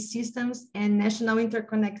isolate systems and national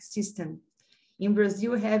interconnect system. In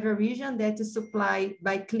Brazil, we have a region that is supplied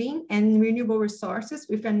by clean and renewable resources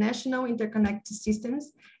with a national interconnect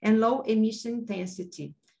systems and low emission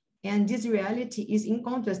intensity. And this reality is in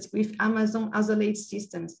contrast with Amazon isolate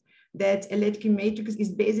systems that electric matrix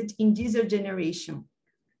is based in diesel generation.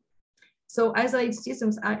 So isolate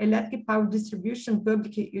systems are electric power distribution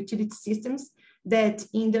public utility systems that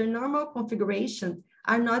in their normal configuration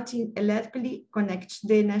are not electrically connected to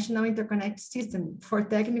the national interconnect system for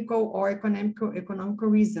technical or economical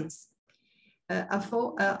reasons.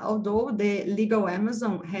 Although the legal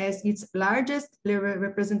Amazon has its largest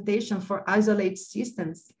representation for isolate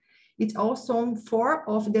systems, it also owns 4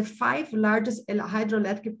 of the 5 largest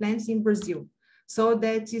hydroelectric plants in Brazil. So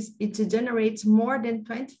that it generates more than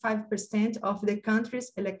 25% of the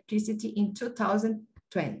country's electricity in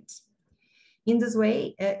 2020. In this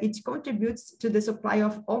way, it contributes to the supply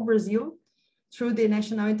of all Brazil through the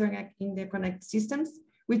national interconnect systems,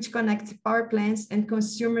 which connect power plants and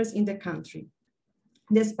consumers in the country.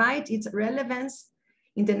 Despite its relevance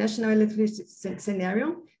in the national electricity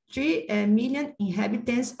scenario, 3 million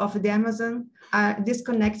inhabitants of the Amazon are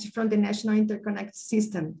disconnected from the national interconnect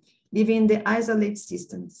system, living in the isolate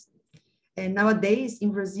systems. And nowadays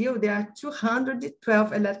in Brazil, there are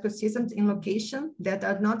 212 electrical systems in location that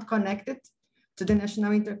are not connected to the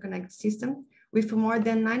national interconnect system, with more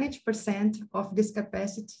than 90% of this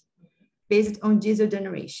capacity based on diesel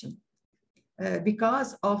generation.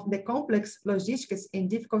 Because of the complex logistics and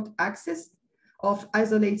difficult access of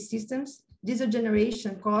isolate systems, diesel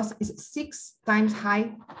generation cost is 6 times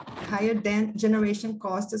higher than generation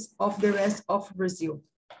costs of the rest of Brazil.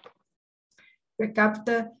 Per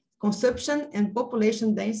capita consumption and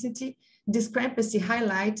population density discrepancy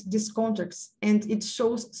highlight these contracts, and it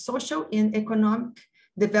shows social and economic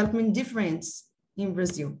development difference in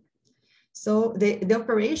Brazil. So the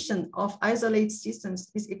operation of isolate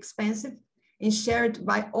systems is expensive and shared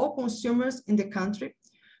by all consumers in the country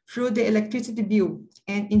through the electricity bill.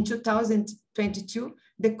 And in 2022,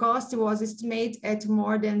 the cost was estimated at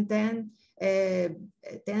more than 10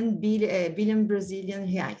 billion Brazilian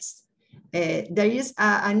reais. There is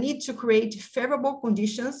a need to create favorable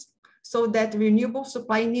conditions so that renewable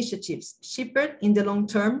supply initiatives cheaper in the long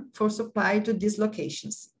term for supply to these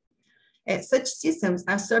locations. Such systems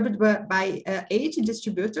are served by 8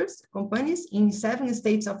 distributors, companies in 7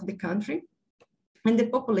 states of the country, and the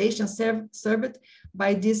population served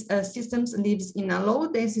by these systems lives in a low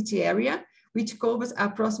density area, which covers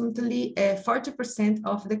approximately 40%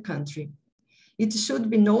 of the country. It should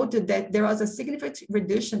be noted that there was a significant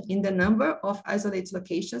reduction in the number of isolated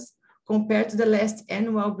locations compared to the last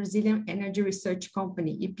annual Brazilian Energy Research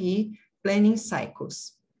Company, EPE, planning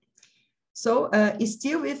cycles. So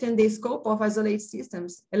still within the scope of isolated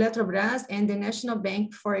systems, Eletrobras and the National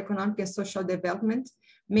Bank for Economic and Social Development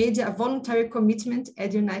made a voluntary commitment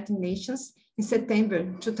at the United Nations in September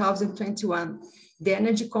 2021, the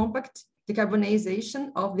Energy Compact,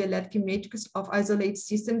 decarbonization of the electric matrix of isolated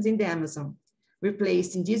systems in the Amazon,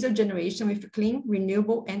 replacing diesel generation with clean,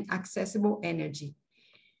 renewable, and accessible energy.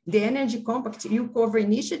 The Energy Compact will cover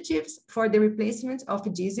initiatives for the replacement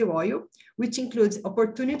of diesel oil, which includes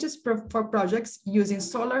opportunities for projects using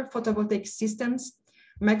solar photovoltaic systems,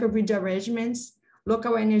 microgrid arrangements,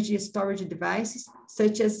 local energy storage devices,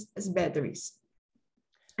 such as batteries.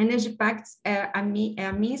 Energy pacts are a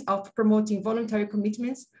means of promoting voluntary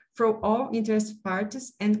commitments from all interested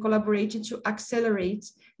parties and collaborating to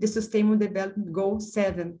accelerate the Sustainable Development Goal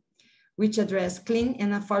 7, which address clean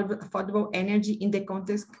and affordable energy in the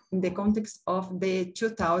context of the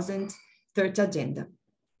 2030 agenda.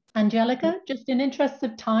 Angelica, just in interest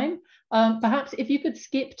of time, perhaps if you could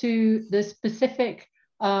skip to the specific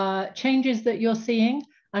changes that you're seeing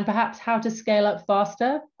and perhaps how to scale up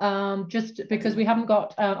faster, just because we haven't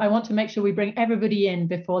got, I want to make sure we bring everybody in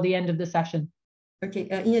before the end of the session. Okay,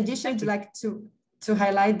 in addition, I'd like to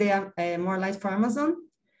highlight the More Light for Amazon.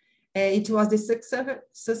 It was the successor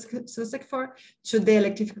to the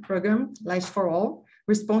electrification program, Light for All,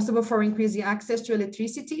 responsible for increasing access to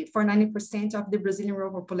electricity for 90% of the Brazilian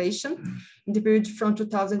rural population in the period from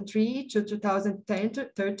 2003 to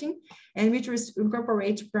 2013, and which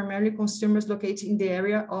incorporates primarily consumers located in the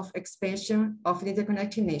area of expansion of the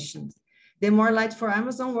interconnected nations. The More Light for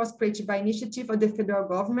Amazon was created by initiative of the federal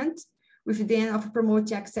government with the aim of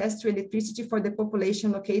promoting access to electricity for the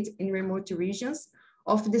population located in remote regions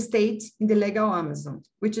of the state in the legal Amazon,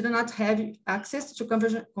 which do not have access to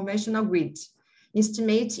conventional grids,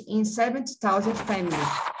 estimated in 70,000 families.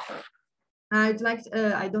 I'd like,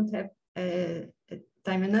 I don't have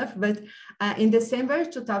time enough, but in December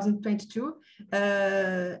 2022,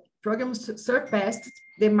 programs surpassed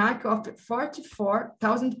the mark of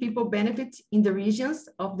 44,000 people benefit in the regions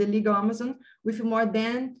of the legal Amazon with more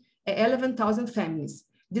than 11,000 families.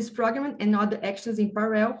 This program and other actions in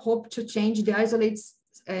parallel hope to change the isolated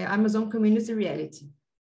Amazon community reality.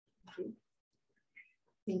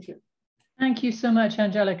 Thank you. Thank you so much,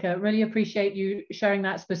 Angelica. Really appreciate you sharing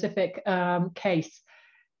that specific case.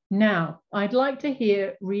 Now, I'd like to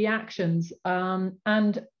hear reactions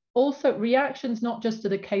and also reactions not just to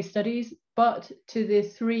the case studies, but to the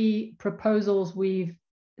 3 proposals we've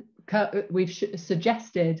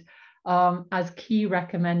suggested as key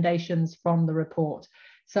recommendations from the report.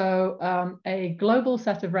 So a global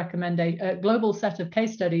set of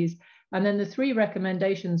case studies, and then the 3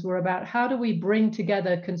 recommendations were about how do we bring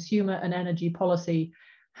together consumer and energy policy?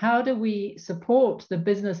 How do we support the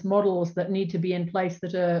business models that need to be in place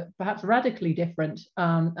that are perhaps radically different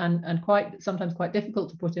and sometimes quite difficult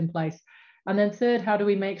to put in place? And then third, how do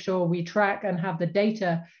we make sure we track and have the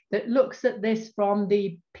data that looks at this from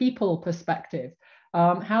the people perspective?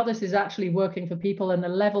 How this is actually working for people and the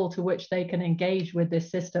level to which they can engage with this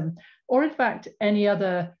system, or in fact, any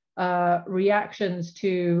other reactions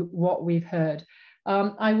to what we've heard.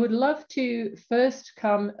 I would love to first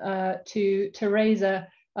come to Teresa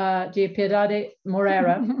de Piedade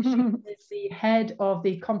Moreira. She is the head of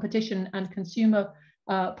the Competition and Consumer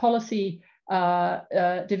Policy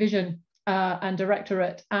Division and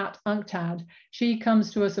Directorate at UNCTAD. She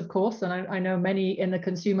comes to us, of course, and I know many in the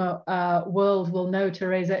consumer world will know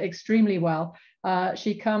Teresa extremely well.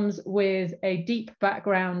 She comes with a deep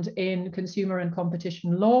background in consumer and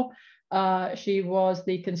competition law. She was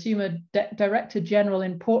the Consumer Director General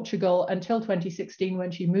in Portugal until 2016,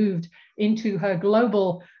 when she moved into her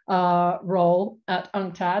global role at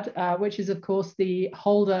UNCTAD, which is, of course, the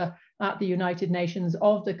holder at the United Nations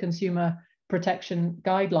of the Consumer Protection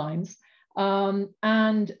Guidelines.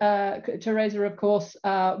 Teresa, of course,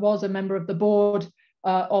 was a member of the board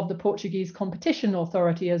of the Portuguese Competition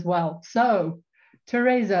Authority as well. So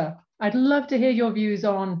Teresa, I'd love to hear your views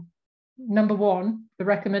on number one, the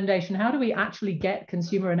recommendation. How do we actually get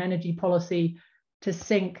consumer and energy policy to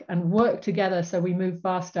sync and work together so we move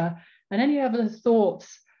faster? And any other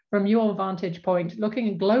thoughts from your vantage point,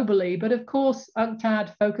 looking globally, but of course,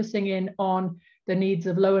 UNCTAD focusing in on the needs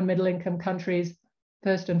of low and middle income countries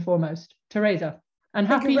first and foremost. Teresa, and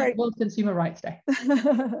happy World Consumer Rights Day.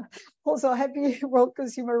 Also, happy World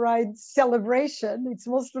Consumer Rights celebration. It's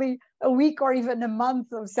mostly a week or even a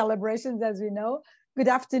month of celebrations, as we know. Good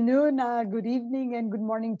afternoon, good evening, and good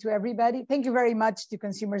morning to everybody. Thank you very much to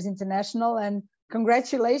Consumers International, and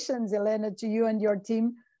congratulations, Helena, to you and your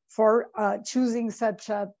team for choosing such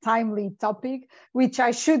a timely topic, which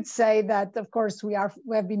I should say that, of course, we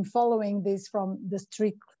have been following this from the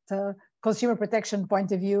strict consumer protection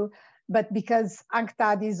point of view, but because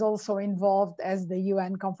UNCTAD is also involved as the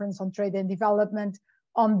UN Conference on Trade and Development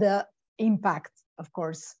on the impact, of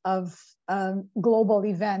course, of global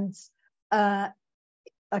events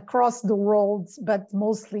across the world, but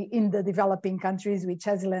mostly in the developing countries, which,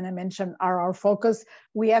 as Helena mentioned, are our focus.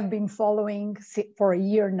 We have been following for a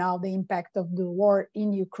year now the impact of the war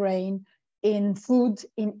in Ukraine, in food,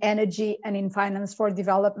 in energy, and in finance for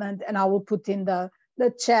development. And I will put in the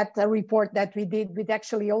chat a report that we did, which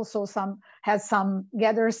actually also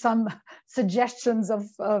gathers some suggestions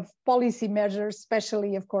of policy measures,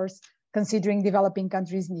 especially, of course, considering developing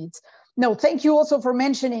countries' needs. No, thank you also for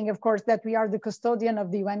mentioning, of course, that we are the custodian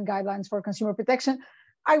of the UN guidelines for consumer protection.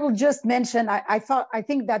 I will just mention, I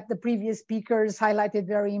think that the previous speakers highlighted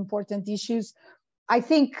very important issues. I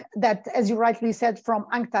think that, as you rightly said, from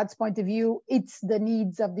UNCTAD's point of view, it's the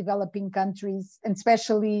needs of developing countries, and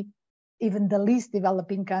especially even the least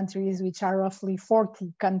developing countries, which are roughly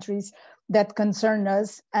 40 countries, that concern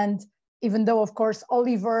us. And even though, of course,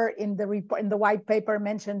 Oliver in the report, in the white paper,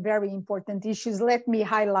 mentioned very important issues, let me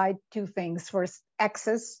highlight two things. First,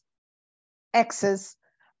 access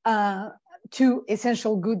to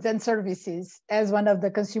essential goods and services as one of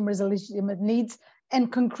the consumer's legitimate needs,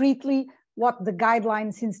 and concretely what the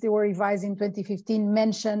guidelines, since they were revised in 2015,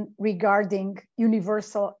 mention regarding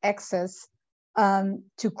universal access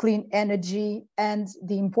to clean energy, and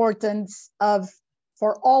the importance of,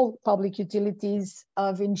 for all public utilities,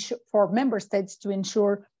 for member states to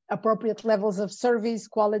ensure appropriate levels of service,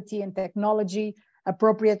 quality, and technology,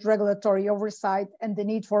 appropriate regulatory oversight, and the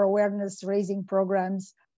need for awareness raising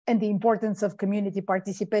programs, and the importance of community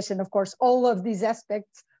participation. Of course, all of these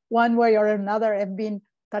aspects, one way or another, have been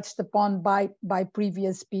touched upon by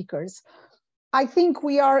previous speakers. I think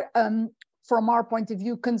we are, from our point of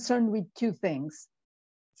view, concerned with two things.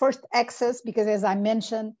 First, access, because as I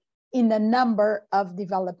mentioned, in a number of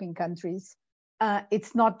developing countries,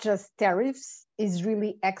 it's not just tariffs, it's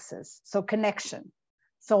really access, so connection.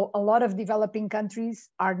 So a lot of developing countries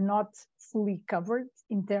are not fully covered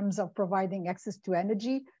in terms of providing access to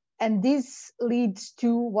energy. And this leads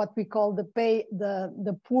to what we call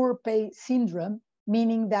the poor pay syndrome,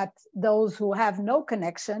 meaning that those who have no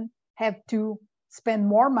connection have to spend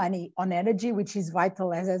more money on energy, which is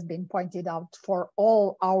vital, as has been pointed out, for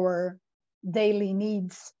all our daily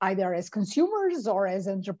needs, either as consumers or as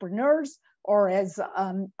entrepreneurs or as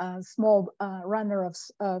a small runner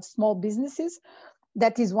of small businesses.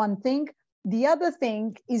 That is one thing. The other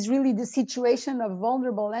thing is really the situation of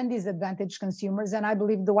vulnerable and disadvantaged consumers. And I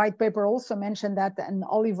believe the white paper also mentioned that, and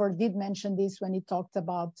Oliver did mention this when he talked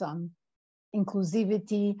about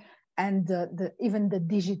inclusivity and even the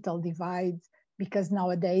digital divide, because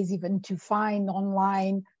nowadays, even to find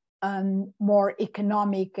online more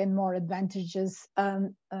economic and more advantageous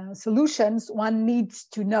solutions, one needs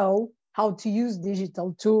to know how to use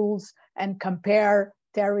digital tools and compare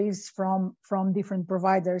tariffs from different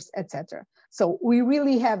providers, etc. So we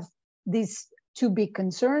really have these two big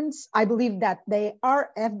concerns. I believe that they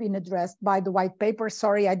have been addressed by the white paper.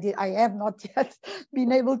 Sorry, I have not yet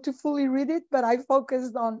been able to fully read it, but I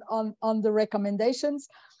focused on the recommendations.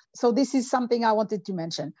 So this is something I wanted to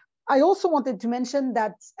mention. I also wanted to mention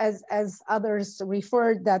that, as others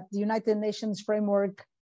referred, that the United Nations framework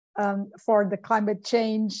for the climate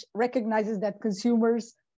change recognizes that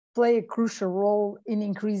consumers play a crucial role in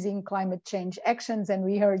increasing climate change actions. And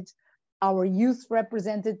we heard our youth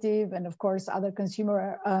representative and, of course, other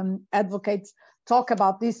consumer advocates talk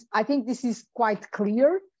about this. I think this is quite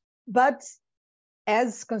clear, but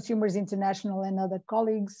as Consumers International and other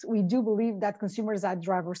colleagues, we do believe that consumers are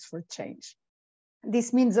drivers for change.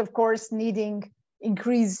 This means, of course, needing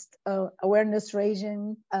increased awareness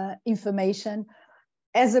raising, information.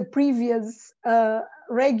 As a previous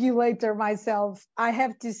regulator myself, I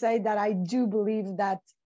have to say that I do believe that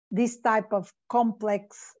this type of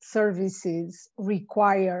complex services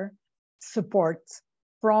require support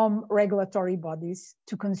from regulatory bodies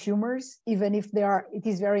to consumers, even if it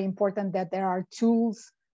is very important that there are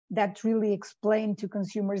tools that really explain to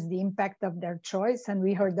consumers the impact of their choice. And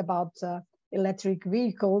we heard about electric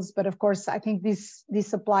vehicles, but of course, I think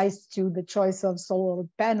this applies to the choice of solar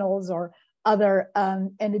panels or other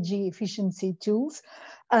energy efficiency tools.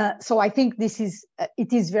 So I think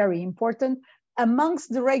it is very important.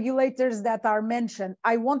 Amongst the regulators that are mentioned,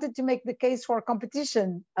 I wanted to make the case for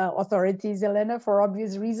competition authorities, Helena, for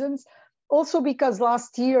obvious reasons. Also because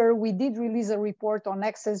last year we did release a report on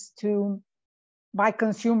access by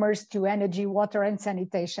consumers to energy, water, and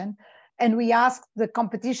sanitation. And we asked the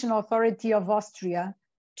Competition Authority of Austria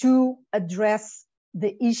to address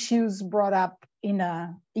the issues brought up in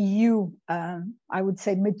a EU, I would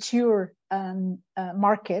say, mature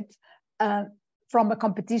market from a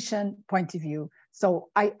competition point of view. So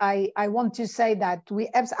I want to say that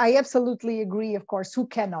I absolutely agree, of course, who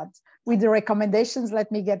cannot, with the recommendations.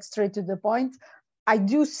 Let me get straight to the point. I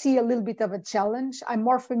do see a little bit of a challenge. I'm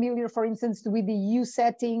more familiar, for instance, with the EU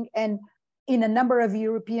setting, and in a number of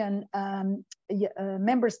European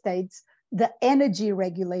member states, the energy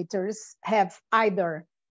regulators have either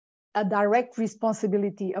a direct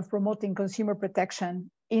responsibility of promoting consumer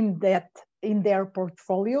protection in their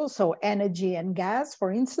portfolio, so energy and gas,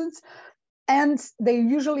 for instance, and they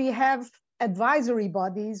usually have advisory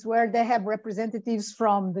bodies where they have representatives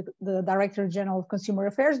from the Director General of Consumer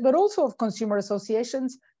Affairs, but also of consumer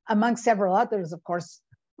associations, among several others, of course,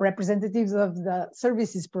 representatives of the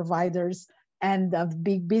services providers and of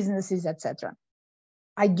big businesses, etc.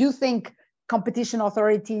 I do think competition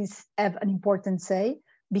authorities have an important say,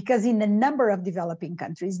 because in a number of developing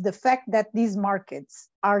countries, the fact that these markets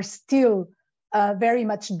are still very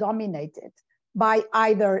much dominated by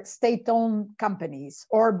either state-owned companies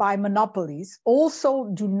or by monopolies also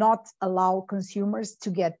do not allow consumers to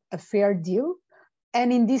get a fair deal.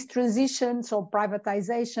 And in this transition, so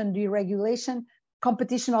privatization, deregulation,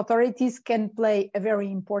 competition authorities can play a very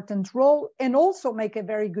important role and also make a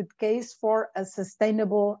very good case for a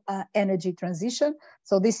sustainable energy transition.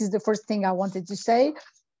 So this is the first thing I wanted to say.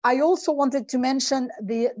 I also wanted to mention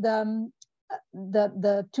the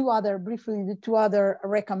two other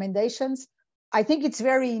recommendations. I think it's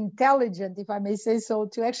very intelligent, if I may say so,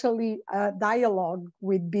 to actually dialogue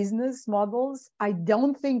with business models. I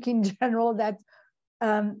don't think in general that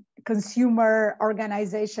consumer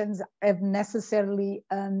organizations have necessarily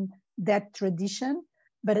that tradition,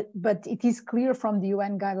 but it is clear from the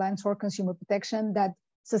UN guidelines for consumer protection that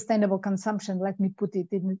sustainable consumption, let me put it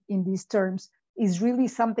in these terms, is really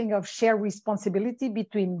something of shared responsibility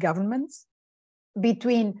between governments,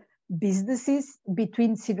 between businesses,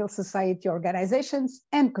 between civil society organizations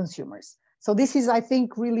and consumers. So this is, I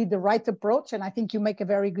think, really the right approach. And I think you make a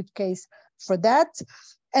very good case for that.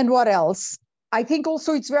 And what else? I think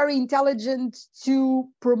also it's very intelligent to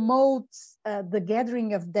promote the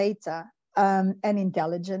gathering of data and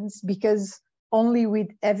intelligence, because only with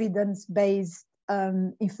evidence-based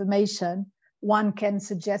information, one can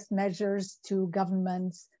suggest measures to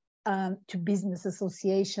governments, to business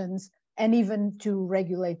associations, and even to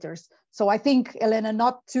regulators. So I think, Helena,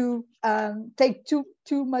 not to take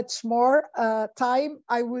too much more time,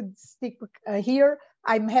 I would stick here.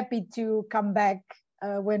 I'm happy to come back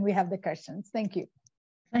when we have the questions. Thank you.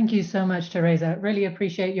 Thank you so much, Teresa. Really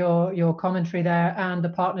appreciate your commentary there and the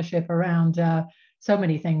partnership around so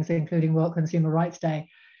many things, including World Consumer Rights Day.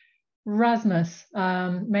 Rasmus,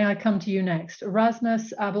 may I come to you next?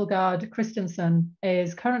 Rasmus Abildgaard Kristensen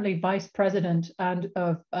is currently Vice President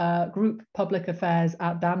of Group Public Affairs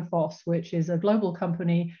at Danfoss, which is a global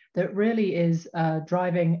company that really is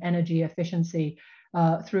driving energy efficiency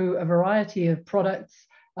through a variety of products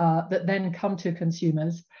that then come to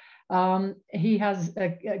consumers. He has,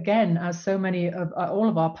 again, as so many of all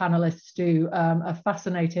of our panelists do, a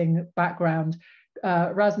fascinating background.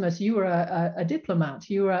 Rasmus, you were a diplomat.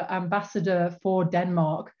 You were ambassador for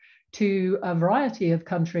Denmark to a variety of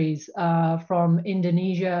countries, from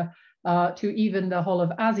Indonesia to even the whole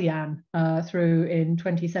of ASEAN through in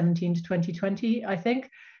 2017 to 2020, I think.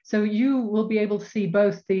 So you will be able to see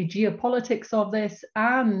both the geopolitics of this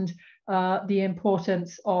and the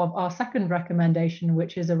importance of our second recommendation,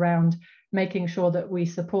 which is around making sure that we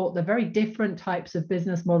support the very different types of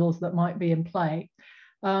business models that might be in play.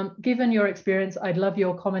 Given your experience, I'd love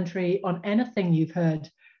your commentary on anything you've heard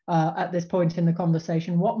at this point in the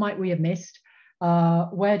conversation. What might we have missed?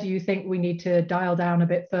 Where do you think we need to dial down a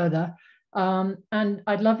bit further? And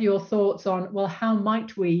I'd love your thoughts on, well, how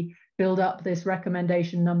might we build up this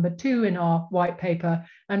recommendation number 2 in our white paper?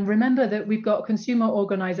 And remember that we've got consumer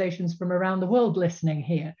organizations from around the world listening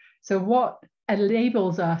here. So what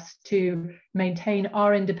enables us to maintain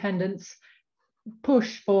our independence,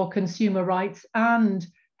 push for consumer rights, and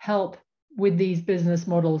help with these business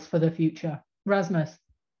models for the future. Rasmus.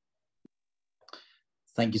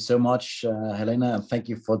 Thank you so much, Helena, and thank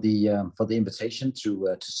you for the invitation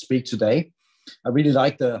to speak today. I really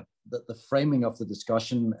like the framing of the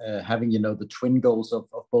discussion, having the twin goals of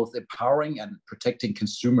both empowering and protecting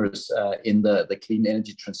consumers in the clean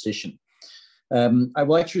energy transition. I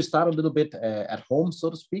will actually start a little bit at home, so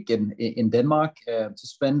to speak, in Denmark, to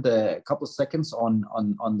spend a couple of seconds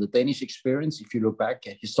on the Danish experience. If you look back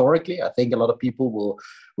historically, I think a lot of people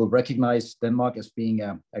will recognize Denmark as being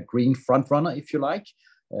a green frontrunner, if you like,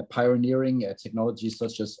 pioneering technologies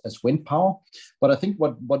such as wind power. But I think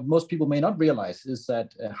what most people may not realize is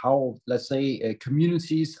that how, let's say,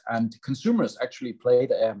 communities and consumers actually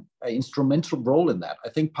played an instrumental role in that. I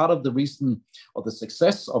think part of the reason or the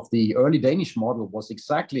success of the early Danish model was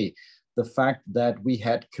exactly the fact that we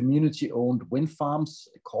had community-owned wind farms,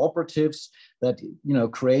 cooperatives that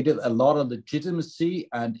created a lot of legitimacy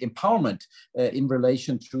and empowerment in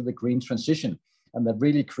relation to the green transition. And that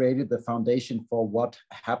really created the foundation for what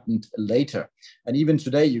happened later. And even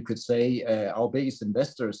today, you could say our biggest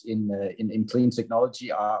investors in clean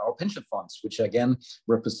technology are our pension funds, which again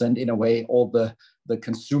represent in a way all the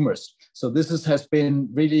consumers. So this has been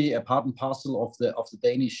really a part and parcel of the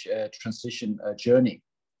Danish transition journey.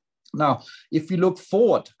 Now, if we look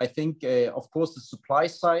forward, I think, of course, the supply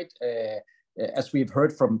side, as we've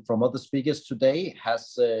heard from other speakers today,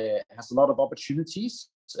 has a lot of opportunities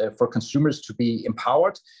for consumers to be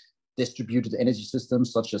empowered, distributed energy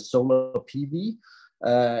systems such as solar PV,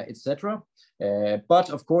 etc. But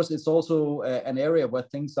of course, it's also an area where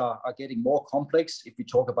things are getting more complex. If we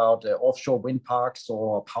talk about offshore wind parks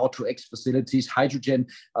or power-to-X facilities, hydrogen,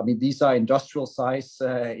 I mean, these are industrial size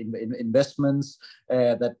investments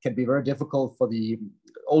that can be very difficult for the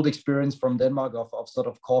old experience from Denmark of sort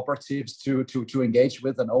of cooperatives to engage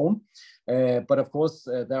with and own. But of course,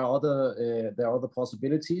 there are other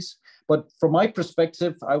possibilities. But from my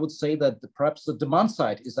perspective, I would say that perhaps the demand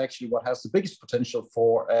side is actually what has the biggest potential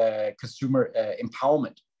for consumer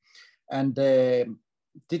empowerment. And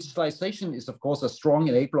digitalization is, of course, a strong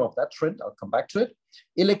enabler of that trend. I'll come back to it.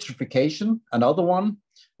 Electrification, another one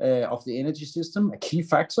of the energy system, a key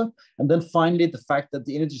factor. And then finally, the fact that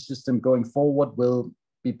the energy system going forward will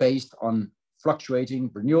be based on fluctuating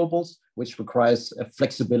renewables, which requires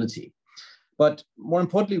flexibility. But more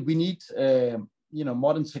importantly, we need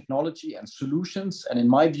modern technology and solutions, and in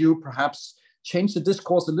my view, perhaps change the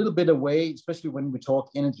discourse a little bit away, especially when we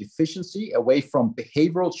talk energy efficiency, away from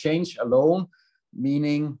behavioral change alone,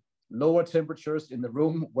 meaning lower temperatures in the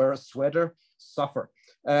room, wear a sweater, suffer.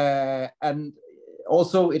 And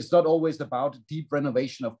also, it's not always about deep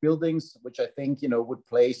renovation of buildings, which I think would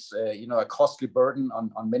place a costly burden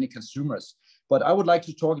on many consumers. But I would like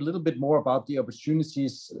to talk a little bit more about the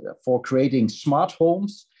opportunities for creating smart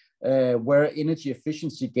homes, where energy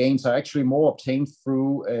efficiency gains are actually more obtained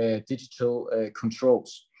through digital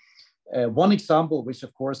controls. One example, which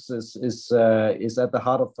of course is at the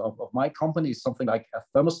heart of my company, is something like a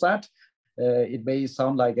thermostat. It may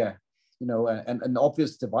sound like an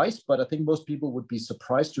obvious device, but I think most people would be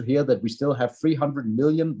surprised to hear that we still have 300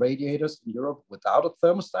 million radiators in Europe without a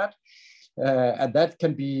thermostat. And that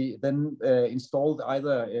can be then installed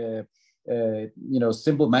either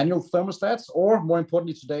simple manual thermostats, or more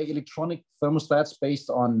importantly today, electronic thermostats based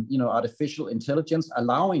on artificial intelligence,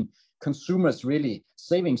 allowing consumers really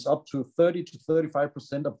savings up to 30 to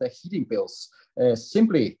 35% of their heating bills,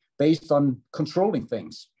 simply based on controlling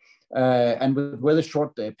things. And with really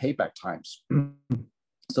short payback times.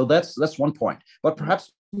 So that's one point. But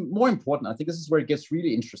perhaps more important, I think this is where it gets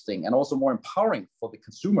really interesting and also more empowering for the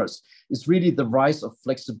consumers, is really the rise of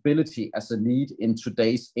flexibility as a need in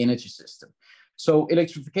today's energy system. So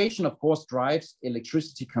electrification, of course, drives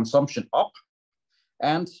electricity consumption up,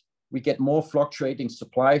 and we get more fluctuating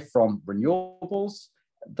supply from renewables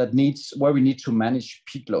where we need to manage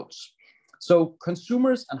peak loads. So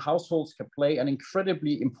consumers and households can play an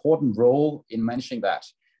incredibly important role in managing that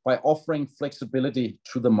by offering flexibility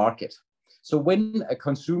to the market. So when a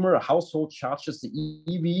consumer, a household charges the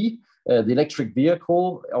EV, the electric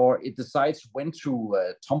vehicle, or it decides when to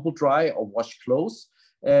tumble dry or wash clothes,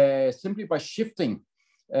 simply by shifting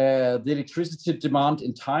the electricity demand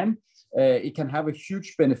in time, it can have a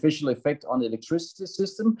huge beneficial effect on the electricity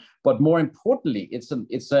system. But more importantly, it's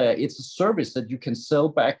a service that you can sell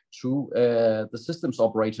back to the systems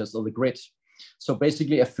operators or the grid. So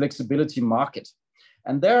basically a flexibility market.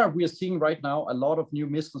 And there we are seeing right now a lot of new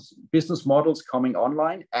business models coming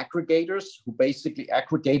online, aggregators who basically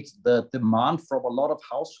aggregate the demand from a lot of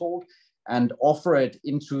households and offer it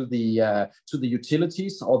into the to the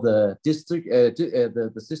utilities or the district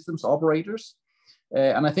the systems operators.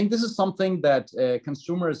 And I think this is something that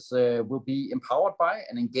consumers will be empowered by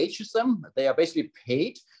and engages them. They are basically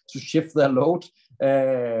paid to shift their load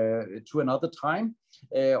to another time,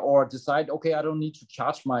 or decide, okay, I don't need to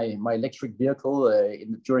charge my electric vehicle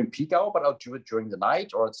during peak hour, but I'll do it during the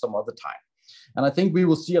night or at some other time. And I think we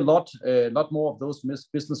will see a lot more of those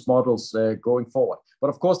business models going forward. But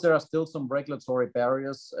of course, there are still some regulatory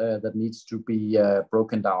barriers that needs to be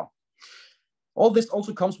broken down. All this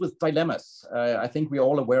also comes with dilemmas. I think we're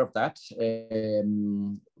all aware of that.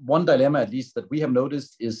 One dilemma, at least, that we have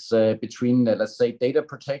noticed is between, let's say, data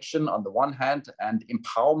protection on the one hand and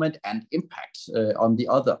empowerment and impact on the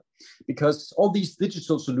other. Because all these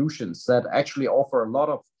digital solutions that actually offer a lot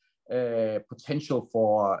of potential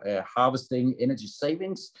for harvesting energy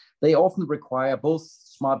savings, they often require both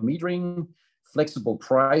smart metering, flexible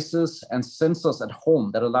prices, and sensors at home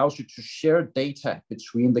that allows you to share data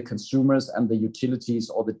between the consumers and the utilities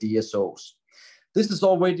or the DSOs. This is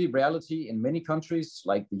already reality in many countries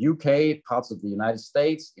like the UK, parts of the United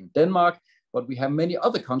States, in Denmark, but we have many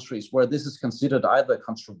other countries where this is considered either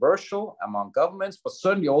controversial among governments, but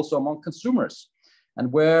certainly also among consumers,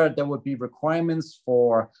 and where there would be requirements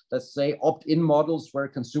for, let's say, opt-in models where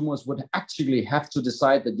consumers would actually have to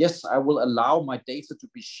decide that, yes, I will allow my data to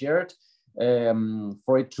be shared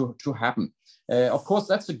for it to happen. Of course,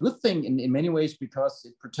 that's a good thing in many ways because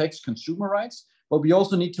it protects consumer rights, but we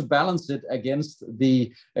also need to balance it against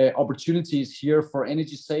the opportunities here for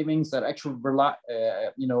energy savings that actually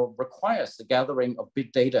requires the gathering of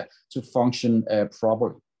big data to function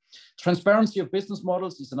properly. Transparency of business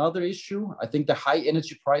models is another issue. I think the high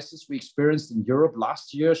energy prices we experienced in Europe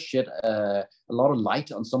last year shed a lot of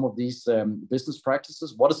light on some of these business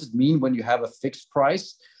practices. What does it mean when you have a fixed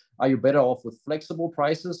price? Are you better off with flexible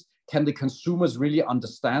prices? Can the consumers really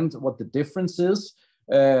understand what the difference is?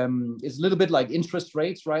 It's a little bit like interest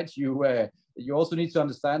rates, right? You also need to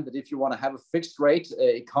understand that if you want to have a fixed rate,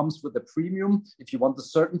 it comes with a premium if you want the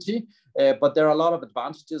certainty. But there are a lot of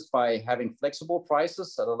advantages by having flexible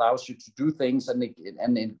prices that allows you to do things and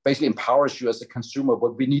it basically empowers you as a consumer,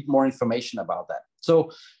 but we need more information about that.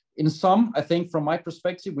 So in sum, I think from my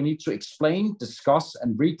perspective, we need to explain, discuss,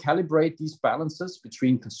 and recalibrate these balances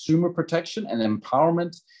between consumer protection and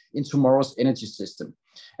empowerment in tomorrow's energy system.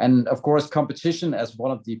 And of course, competition, as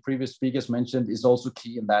one of the previous speakers mentioned, is also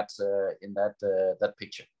key in that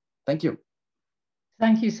picture. Thank you.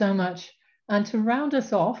 Thank you so much. And to round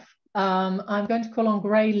us off, I'm going to call on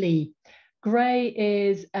Gray Lee. Gray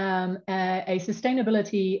is a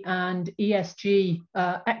sustainability and ESG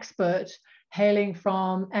expert hailing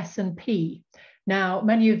from S&P. Now,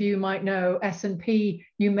 many of you might know S&P.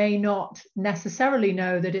 You may not necessarily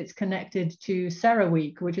know that it's connected to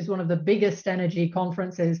CERAWeek, which is one of the biggest energy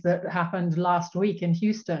conferences that happened last week in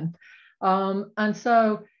Houston. And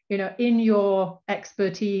so, in your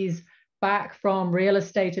expertise back from real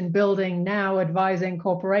estate and building, now advising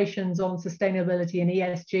corporations on sustainability and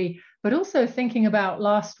ESG, but also thinking about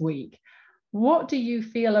last week, what do you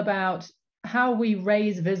feel about how we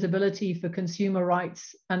raise visibility for consumer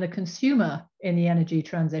rights and the consumer in the energy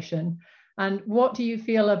transition? And what do you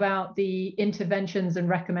feel about the interventions and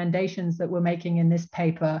recommendations that we're making in this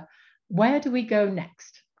paper? Where do we go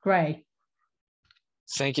next? Gray.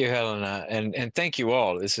 Thank you, Helena, and thank you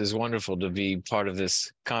all. This is wonderful to be part of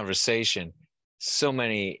this conversation. So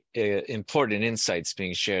many important insights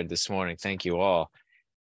being shared this morning. Thank you all.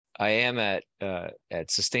 I am at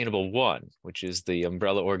Sustainable One, which is the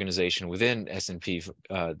umbrella organization within S&P,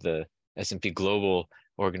 the S&P Global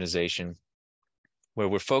organization, where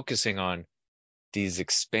we're focusing on these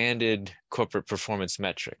expanded corporate performance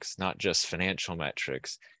metrics, not just financial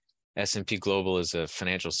metrics. S&P Global is a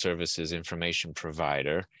financial services information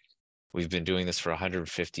provider. We've been doing this for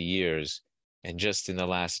 150 years, and just in the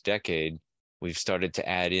last decade, we've started to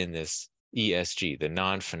add in this ESG, the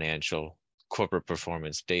non-financial corporate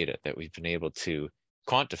performance data that we've been able to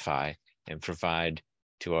quantify and provide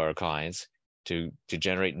to our clients to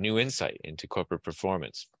generate new insight into corporate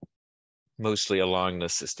performance, mostly along the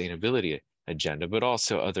sustainability agenda, but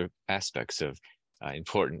also other aspects of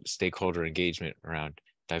important stakeholder engagement around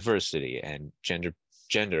diversity and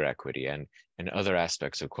gender equity and other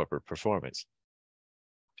aspects of corporate performance.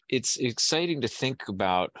 It's exciting to think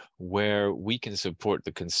about where we can support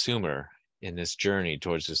the consumer in this journey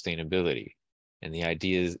towards sustainability, and the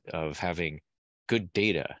idea of having good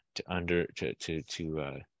data to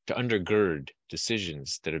undergird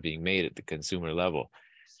decisions that are being made at the consumer level.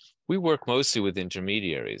 We work mostly with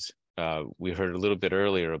intermediaries. We heard a little bit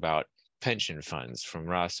earlier about pension funds from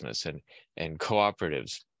Rasmus and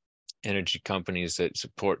cooperatives. energy companies that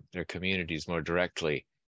support their communities more directly.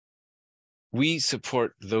 We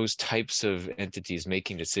support those types of entities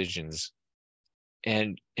making decisions,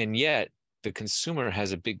 and yet the consumer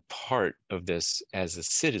has a big part of this as a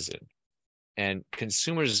citizen. And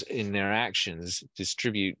consumers in their actions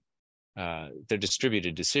their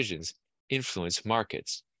distributed decisions influence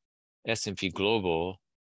markets. S&P Global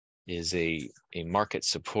is a market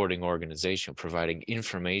supporting organization providing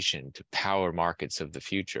information to power markets of the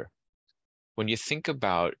future. When you think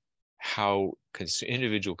about how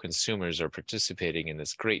individual consumers are participating in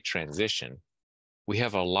this great transition, we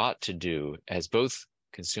have a lot to do as both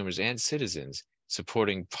consumers and citizens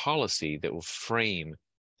supporting policy that will frame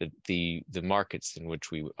the markets in which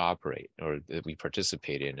we operate or that we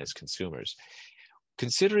participate in as consumers.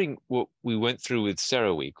 Considering what we went through with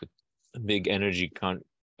CERAWeek, with a big energy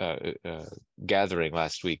gathering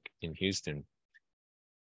last week in Houston,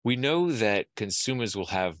 we know that consumers will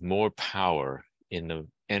have more power in the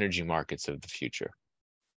energy markets of the future.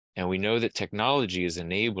 And we know that technology is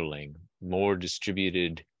enabling more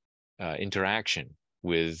distributed interaction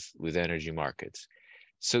with energy markets.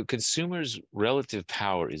 So consumers' relative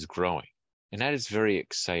power is growing, and that is very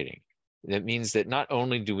exciting. That means that not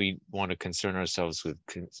only do we want to concern ourselves with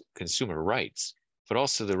consumer rights, but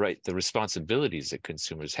also the responsibilities that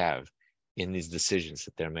consumers have in these decisions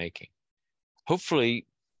that they're making. Hopefully,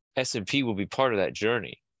 S&P will be part of that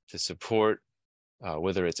journey to support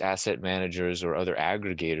whether it's asset managers or other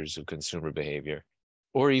aggregators of consumer behavior,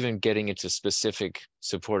 or even getting into specific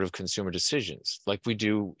support of consumer decisions, like we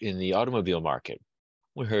do in the automobile market.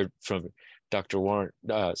 We heard from Dr. Warren,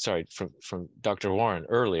 from Dr. Warren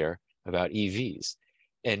earlier about EVs.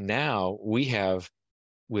 And now we have,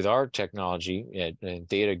 with our technology and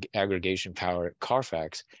data aggregation power at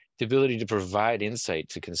Carfax, the ability to provide insight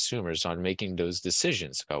to consumers on making those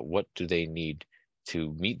decisions about what do they need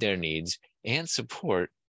to meet their needs and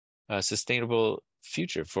support a sustainable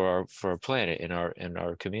future for our planet and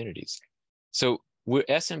our communities. So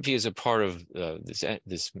S&P is a part of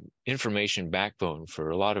this information backbone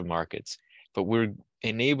for a lot of markets, but we're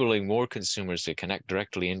enabling more consumers to connect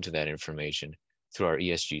directly into that information through our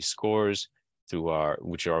ESG scores,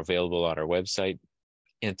 which are available on our website,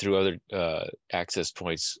 and through other access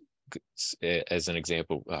points, as an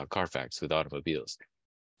example, Carfax with automobiles.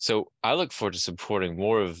 So I look forward to supporting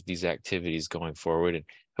more of these activities going forward, and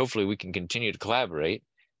hopefully we can continue to collaborate.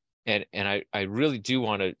 And I really do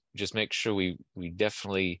want to just make sure we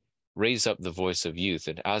definitely raise up the voice of youth.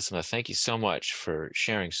 And Asma, thank you so much for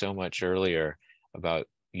sharing so much earlier about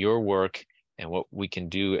your work and what we can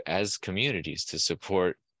do as communities to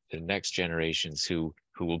support the next generations who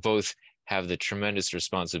will both have the tremendous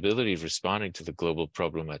responsibility of responding to the global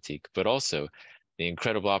problematique, but also the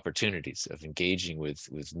incredible opportunities of engaging with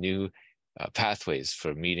new pathways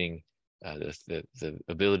for meeting the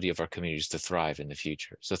ability of our communities to thrive in the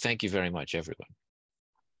future. So thank you very much, everyone.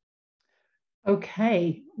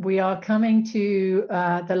 Okay, we are coming to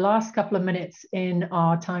the last couple of minutes in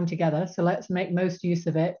our time together, so let's make most use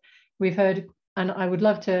of it. We've heard, and I would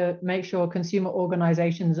love to make sure consumer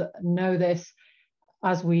organizations know this,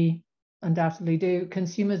 as we undoubtedly do,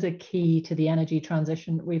 consumers are key to the energy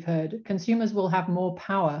transition. We've heard consumers will have more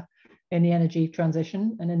power in the energy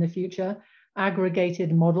transition and in the future.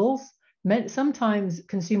 Aggregated models, sometimes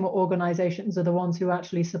consumer organizations are the ones who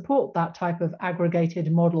actually support that type of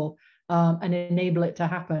aggregated model and enable it to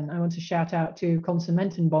happen. I want to shout out to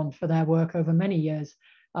Consumentenbond for their work over many years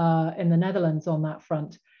in the Netherlands on that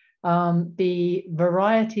front. The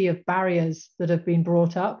variety of barriers that have been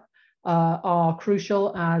brought up are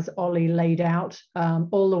crucial, as Ollie laid out,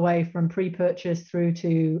 all the way from pre-purchase through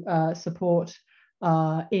to support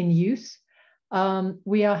in use.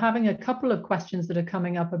 We are having a couple of questions that are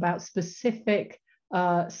coming up about specific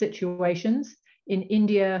situations. In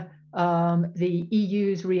India, the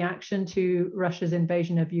EU's reaction to Russia's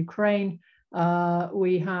invasion of Ukraine.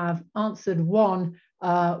 We have answered one,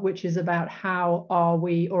 which is about how are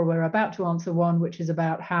we, or we're about to answer one, which is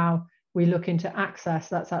about how we look into access.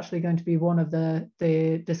 That's actually going to be one of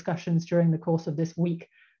the discussions during the course of this week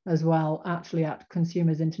as well, actually at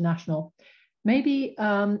Consumers International. Maybe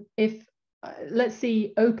let's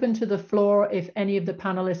see, open to the floor if any of the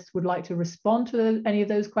panelists would like to respond to any of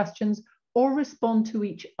those questions or respond to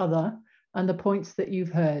each other and the points that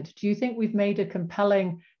you've heard. Do you think we've made a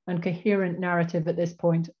compelling and coherent narrative at this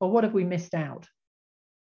point, or what have we missed out?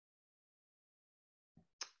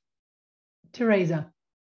 Teresa.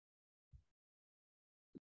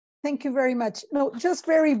 Thank you very much. No, just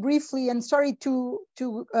very briefly, and sorry to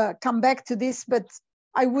come back to this, but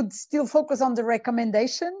I would still focus on the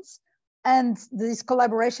recommendations. and this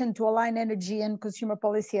collaboration to align energy and consumer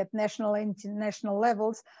policy at national and international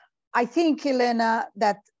levels. I think, Helena,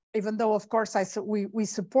 that even though, of course, we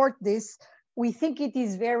support this, we think it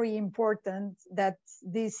is very important that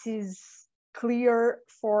this is clear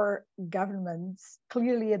for governments,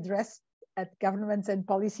 clearly addressed at governments and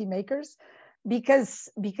policymakers, because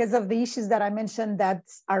of the issues that I mentioned that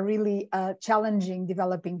are really challenging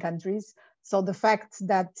developing countries. So the fact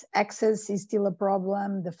that access is still a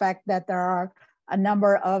problem, the fact that there are a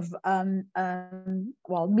number of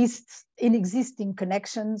missed inexisting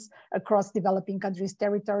connections across developing countries'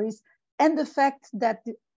 territories, and the fact that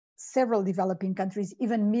several developing countries,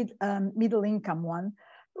 even middle income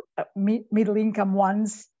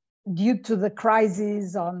ones, due to the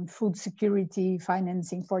crisis on food security,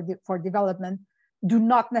 financing for development, do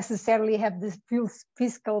not necessarily have the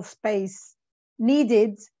fiscal space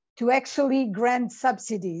needed to actually grant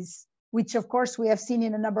subsidies, which of course we have seen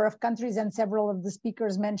in a number of countries and several of the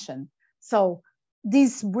speakers mentioned. So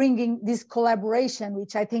this collaboration,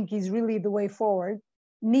 which I think is really the way forward,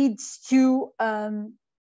 needs to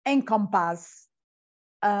encompass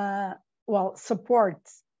support.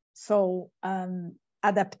 So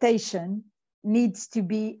adaptation needs to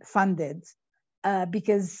be funded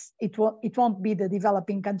because it won't be the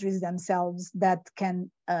developing countries themselves that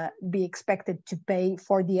can be expected to pay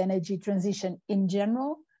for the energy transition in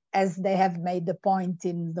general, as they have made the point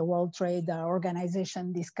in the World Trade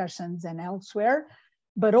Organization discussions and elsewhere,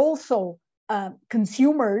 but also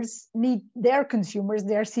consumers,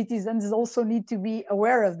 their citizens also need to be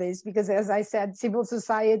aware of this, because as I said, civil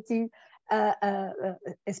society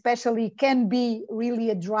especially can be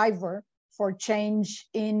really a driver for change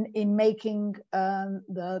in making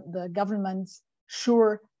the governments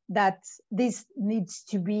sure that this needs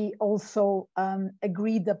to be also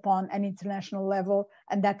agreed upon an international level,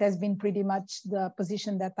 and that has been pretty much the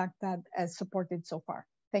position that UNCTAD has supported so far.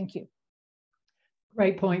 Thank you.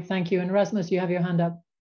 Great point, thank you. And Rasmus, you have your hand up.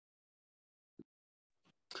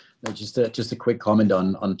 No, just a quick comment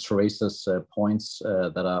on Teresa's points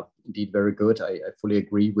that are indeed very good. I fully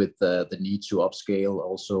agree with the need to upscale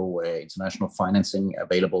also international financing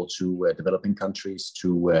available to developing countries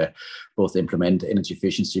to both implement energy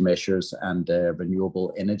efficiency measures and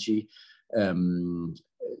renewable energy.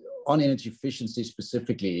 On energy efficiency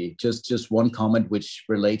specifically, just one comment which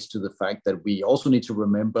relates to the fact that we also need to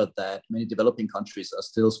remember that many developing countries are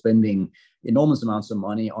still spending enormous amounts of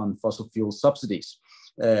money on fossil fuel subsidies,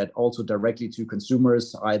 also directly to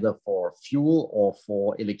consumers, either for fuel or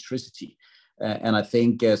for electricity. And I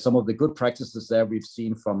think some of the good practices there we've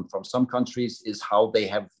seen from some countries is how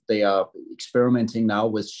they are experimenting now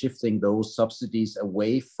with shifting those subsidies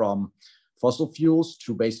away from fossil fuels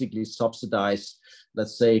to basically subsidize,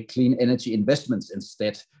 let's say, clean energy investments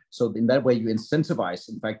instead. So in that way, you incentivize,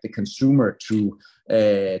 in fact, the consumer to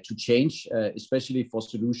change, especially for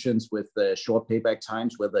solutions with short payback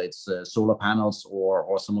times, whether it's solar panels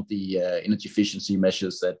or some of the energy efficiency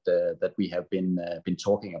measures that we have been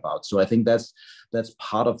talking about. So I think that's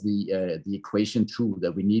part of the equation too,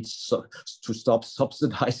 that we need to stop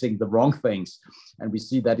subsidizing the wrong things, and we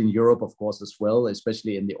see that in Europe, of course, as well,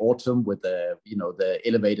 especially in the autumn with the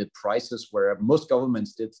elevated prices, where most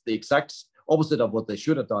governments did the exact opposite of what they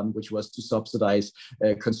should have done, which was to subsidize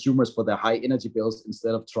consumers for their high energy bills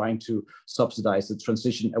instead of trying to subsidize the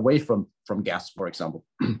transition away from gas, for example.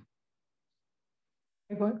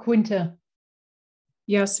 Quinta.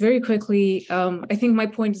 Yes, very quickly. I think my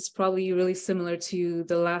point is probably really similar to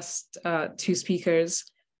the last two speakers.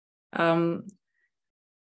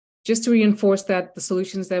 Just to reinforce that the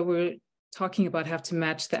solutions that we're talking about have to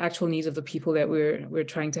match the actual needs of the people that we're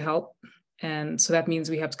trying to help. And so that means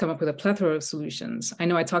we have to come up with a plethora of solutions. I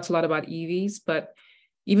know I talked a lot about EVs, but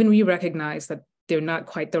even we recognize that they're not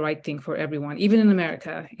quite the right thing for everyone, even in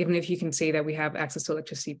America, even if you can say that we have access to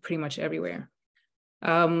electricity pretty much everywhere.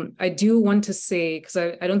 I do want to say, because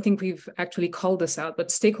I don't think we've actually called this out, but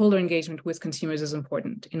stakeholder engagement with consumers is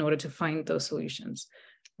important in order to find those solutions,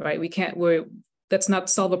 right? Let's not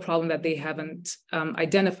solve a problem that they haven't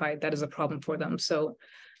identified that is a problem for them. So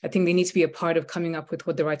I think they need to be a part of coming up with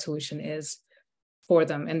what the right solution is for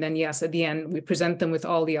them. And then, yes, at the end, we present them with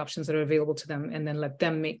all the options that are available to them and then let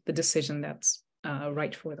them make the decision that's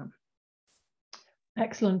right for them.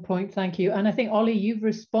 Excellent point, thank you. And I think, Ollie, you've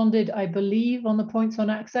responded, I believe, on the points on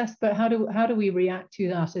access, but how do we react to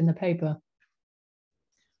that in the paper?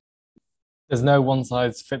 There's no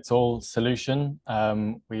one-size-fits-all solution.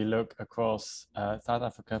 We look across South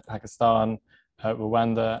Africa, Pakistan,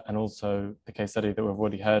 Rwanda, and also the case study that we've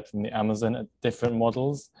already heard from the Amazon at different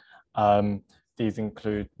models. These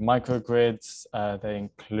include microgrids, they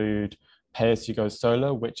include pay-as-you-go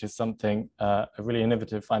solar, which is something, a really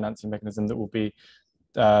innovative financing mechanism that will be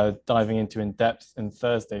diving into in depth in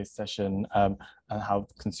Thursday's session, and how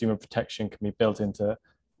consumer protection can be built into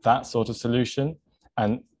that sort of solution,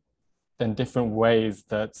 and then different ways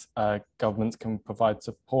that governments can provide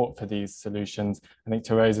support for these solutions. I think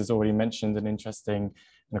Teresa's already mentioned an interesting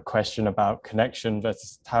question about connection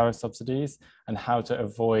versus tariff subsidies, and how to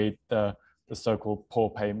avoid the so-called poor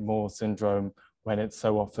pay more syndrome, when it's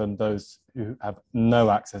so often those who have no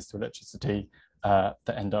access to electricity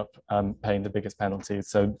that end up paying the biggest penalties.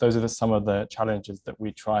 So those are some of the challenges that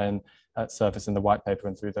we try and surface in the white paper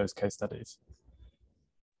and through those case studies.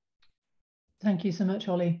 Thank you so much,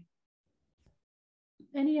 Ollie.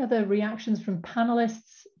 Any other reactions from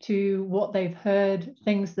panelists to what they've heard,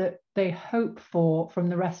 things that they hope for from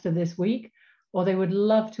the rest of this week, or they would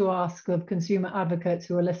love to ask of consumer advocates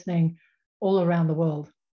who are listening all around the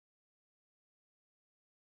world?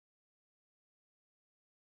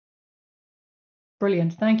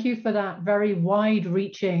 Brilliant. Thank you for that very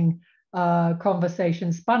wide-reaching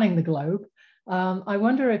conversation spanning the globe. I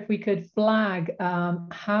wonder if we could flag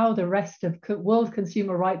how the rest of World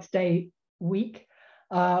Consumer Rights Day week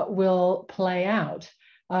will play out,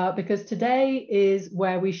 because today is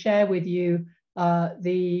where we share with you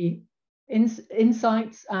the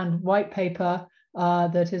insights and white paper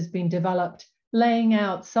that has been developed, laying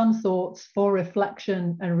out some thoughts for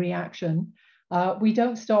reflection and reaction. We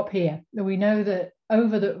don't stop here. We know that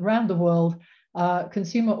around the world,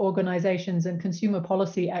 consumer organizations and consumer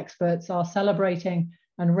policy experts are celebrating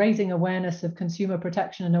and raising awareness of consumer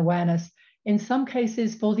protection and awareness, in some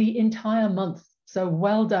cases for the entire month. So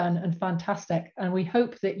well done and fantastic. And we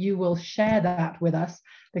hope that you will share that with us,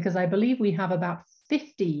 because I believe we have about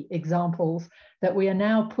 50 examples that we are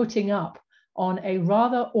now putting up on a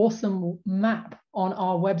rather awesome map on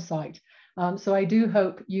our website. So I do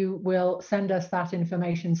hope you will send us that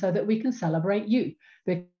information so that we can celebrate you.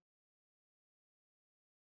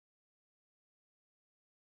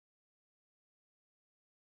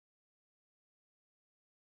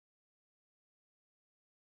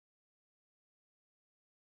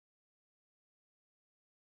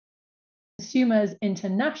 Consumers'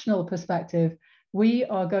 international perspective, we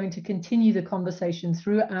are going to continue the conversation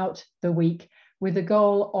throughout the week with the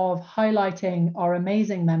goal of highlighting our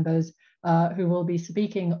amazing members who will be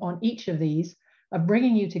speaking on each of these, of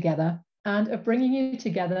bringing you together, and of bringing you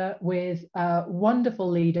together with wonderful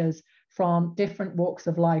leaders from different walks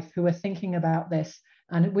of life who are thinking about this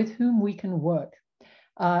and with whom we can work.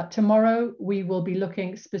 Tomorrow, we will be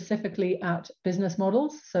looking specifically at business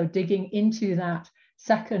models, so digging into that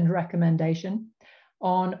second recommendation.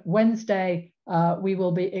 On Wednesday, we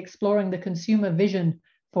will be exploring the consumer vision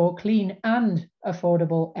for clean and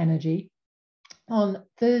affordable energy. On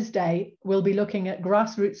Thursday, we'll be looking at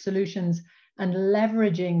grassroots solutions and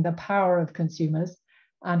leveraging the power of consumers.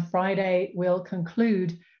 And Friday, we'll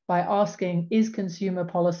conclude by asking, is consumer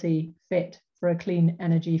policy fit for a clean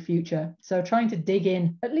energy future? So trying to dig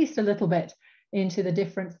in at least a little bit into the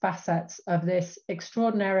different facets of this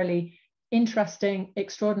extraordinarily interesting,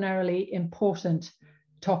 extraordinarily important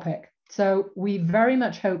topic. So we very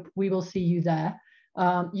much hope we will see you there.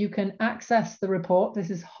 You can access the report. This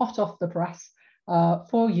is hot off the press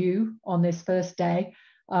for you on this first day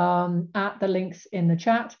at the links in the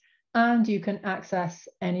chat. And you can access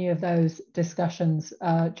any of those discussions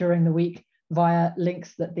during the week via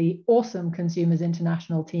links that the awesome Consumers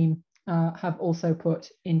International team have also put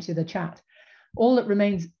into the chat. All that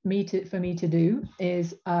remains for me to do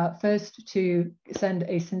is first to send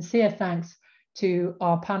a sincere thanks to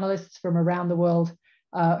our panelists from around the world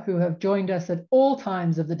who have joined us at all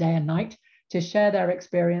times of the day and night to share their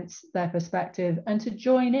experience, their perspective, and to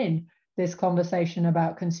join in this conversation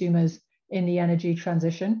about consumers in the energy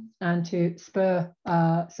transition and to spur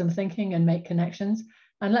some thinking and make connections.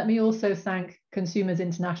 And let me also thank Consumers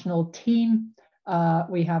International team.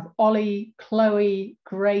 We have Ollie, Chloe,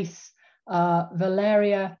 Grace,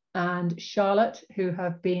 Valeria and Charlotte, who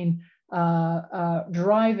have been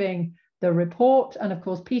driving the report, and of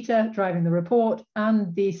course Peter driving the report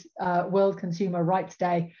and this World Consumer Rights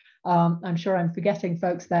Day. I'm sure I'm forgetting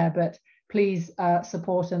folks there, but please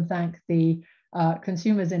support and thank the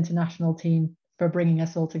Consumers International team for bringing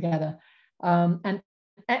us all together. An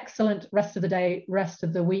excellent rest of the day, rest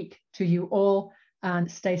of the week to you all, and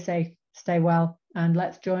stay safe, stay well, and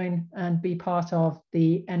let's join and be part of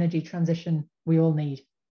the energy transition we all need.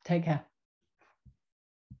 Take care.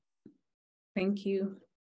 Thank you.